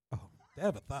down? Oh,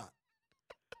 Dev a thought.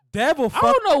 Dev will I fuck.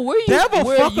 don't know where you. Dev will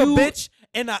where fuck you, a bitch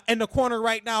in the corner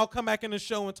right now. Come back in the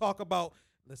show and talk about.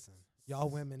 Listen, y'all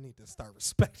women need to start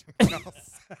respecting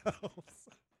yourselves.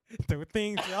 The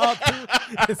things y'all do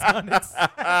is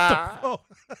unacceptable.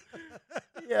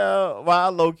 Yeah, why I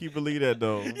low key believe that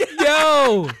though.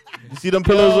 Yo, You see them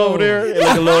pillows over there? They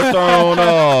look a little thrown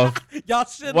off. Y'all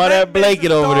should. Why let that blanket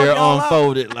bitches over throw there y'all out.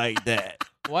 unfolded like that?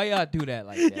 why y'all do that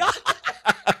like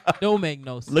that? Don't make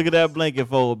no sense. Look at that blanket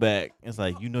fold back. It's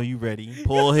like you ready.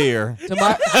 Pull here. to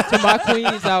my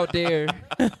queens out there.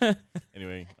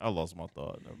 Anyway, I lost my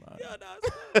thought. Never mind. Yeah, no,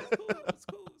 it's cool.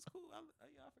 It's cool. I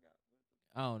forgot.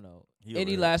 I don't know. He Any over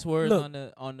there. last words Look.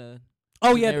 on the?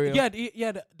 Oh yeah,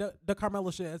 Scenario. the Carmelo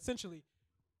shit. Essentially,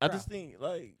 I just think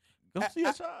like go see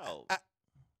a child.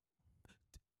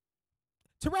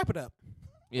 to wrap it up,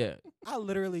 Yeah. I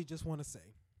literally just want to say,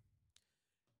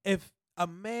 if a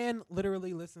man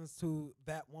literally listens to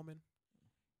that woman,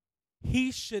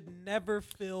 he should never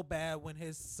feel bad when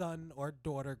his son or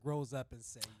daughter grows up and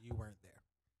say you weren't there.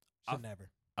 Should never.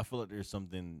 I feel like there's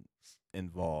something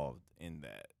involved in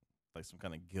that, like some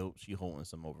kind of guilt. She holding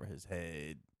some over his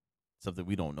head, something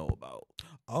we don't know about.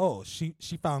 Oh, she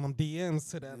found them DMs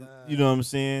to that. You know what I'm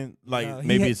saying? Like he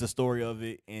maybe had- it's a story of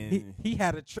it, and he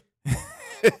had a.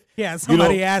 Yeah, you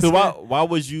somebody know, asked. so me- why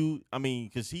would you? I mean,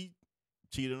 because he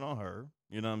cheated on her,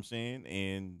 You know what I'm saying?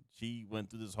 And she went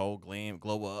through this whole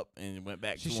glow up, and went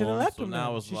back She to should have him. left So him. now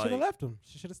Then. it's She like, should have left him.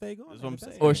 She should have stayed going. That's what I'm That's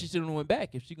saying. it. Or she shouldn't have went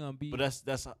back if she gonna be. but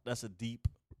that's a deep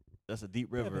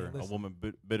river listen. of woman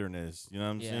bitterness. You know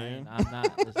what I'm saying? I'm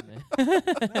not listening.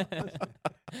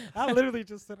 I literally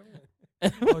just said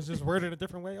it. I was just worded a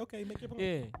different way. Okay, make your point.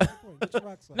 Yeah. Make your point. Get your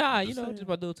rocks off. Nah, I'm you know, saying. just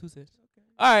my little 2 cents.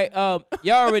 All right,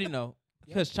 y'all already know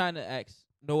because China asked,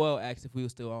 Noel asked if we were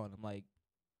still on. I'm like,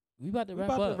 we about to We wrap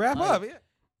about up. to wrap Like, up.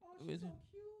 Yeah. is it?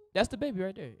 That's the baby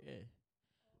right there.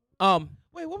 Yeah.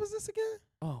 Wait, what was this again?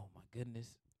 Oh my goodness,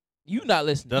 you not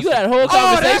listening. That's You the- had a whole Oh,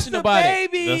 that's conversation the about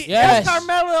it. baby. That's- Yes. That's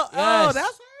Carmelo. Oh, Yes.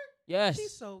 that's her. Yes.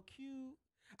 She's so cute.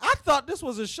 I thought this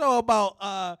was a show about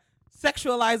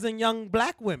sexualizing young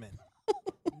black women.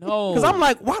 No. Because I'm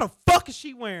like, why the fuck is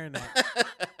she wearing that?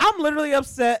 I'm literally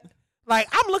upset. Like,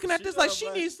 I'm looking at She this like not she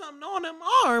black. needs something on them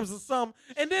arms or something.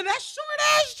 And then that short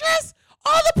ass dress,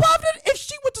 all the pop. If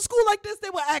she went to school like this, they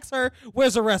would ask her,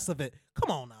 "Where's the rest of it?" Come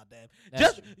on now, Dev.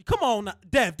 That's Just come on, now.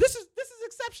 Dev. This is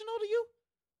exceptional to you.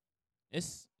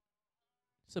 it's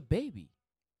a baby.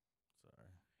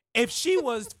 If she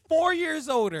was 4 years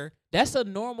older, That's a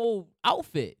normal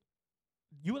outfit.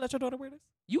 you would let your daughter wear this.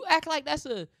 You act like that's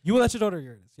a You would let your daughter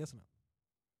wear this. Yes or no?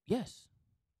 yes.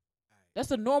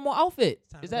 That's a normal outfit.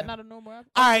 Time Is to that wrap. not a normal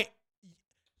outfit? all right.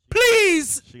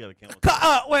 Please. She got a camel.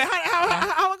 Wait.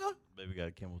 How I go? Baby got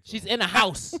a camel. toe. She's in a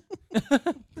house.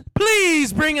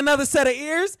 Please bring another set of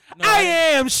ears. No, I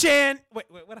am Shan. Wait,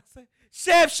 what I say?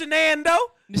 Chef Shenando.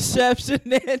 Chef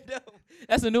Shenando.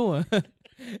 That's a new one.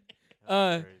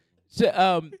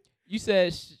 You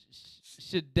said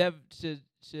should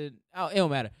oh, it don't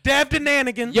matter. Dev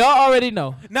Denanigans. Y'all already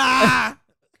know. Nah.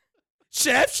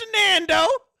 Chef Shenando.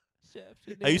 Chef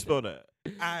How you spell that?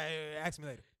 Ask me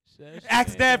later. Chef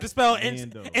Ask Dev to spell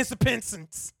Shenando.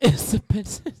 insipensence.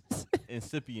 Incipients.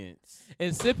 Incipients.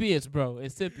 Incipients, bro.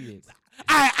 Incipients.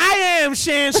 I am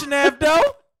Shan Shenavdo.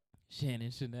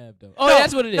 Shannon Shenabdo. Oh, No,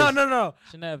 that's what it is. No.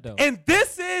 Shenabdo. And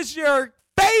this is your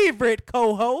favorite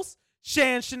co-host,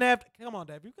 Shan Shenavdo. Come on,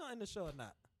 Dev. You gonna end the show or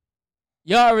not?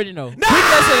 Y'all already know. Nah, Bring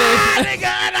that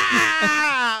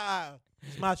nigga, nah.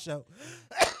 It's my show.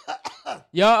 to the-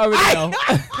 Y'all already know.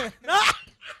 Nah.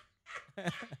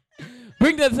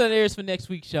 Bring that to the ears for next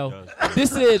week's show. Yes.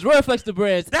 This is Roy Flex the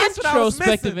Brand's That's what I was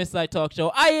introspective missing. insight talk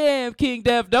show. I am King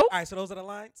Dev Doe. All right, so those are the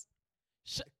lines.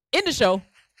 In the show,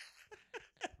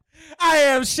 I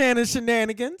am Shannon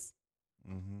Shenanigans.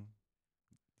 Mm-hmm.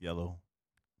 Yellow.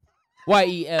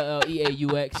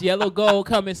 YELLEAUX. Yellow Gold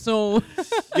coming soon.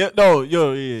 Yeah.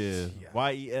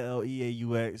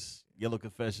 YELLEAUX. Yellow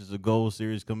Confessions, a Gold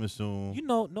series coming soon. You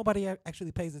know, nobody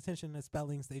actually pays attention to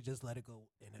spellings. They just let it go.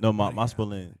 And No, my everybody-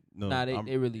 spelling. No, Nah,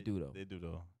 they really do, though. They do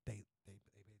though. They pay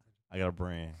attention. I got a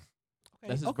brand. Okay,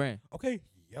 That's his okay, brand. Okay,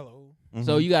 yellow.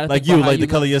 So you gotta like think about you, how like you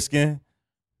the color look. of your skin.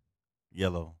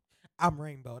 Yellow. I'm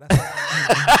Rainbow.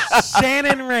 That's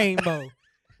Shannon Rainbow.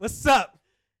 What's up?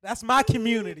 That's my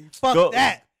community. Fuck Go-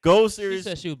 that. Gold She series.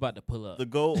 said she was about to pull up. The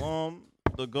gold.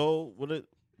 The gold.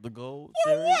 The gold For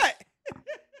series. what?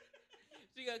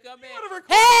 She gonna come Wanna in.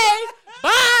 record Hey,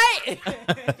 bye.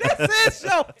 This is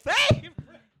your favorite.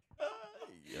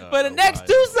 For the next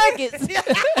 2 seconds.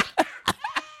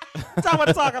 That's what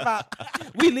I'm talking about.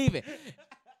 We leaving.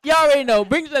 Y'all already know.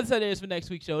 Bring that to the ears for next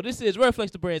week's show. This is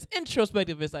Reflex the Brand's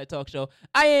introspective insight talk show.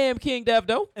 I am King Dev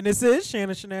Doe. And this is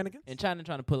Shannon Shenanigans. And China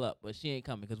trying to pull up, but she ain't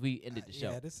coming because we ended the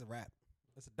show. Yeah, this is a wrap.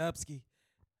 It's a Dubsky.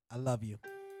 I love you.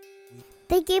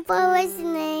 Thank you for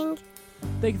listening.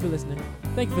 Thank you for listening.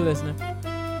 Thank you for listening.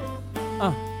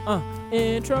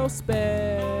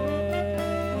 Introspect.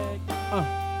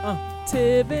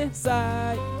 Tiv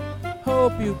inside.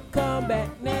 Hope you come back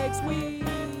next week.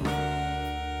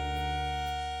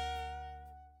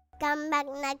 Come back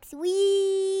next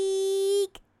week.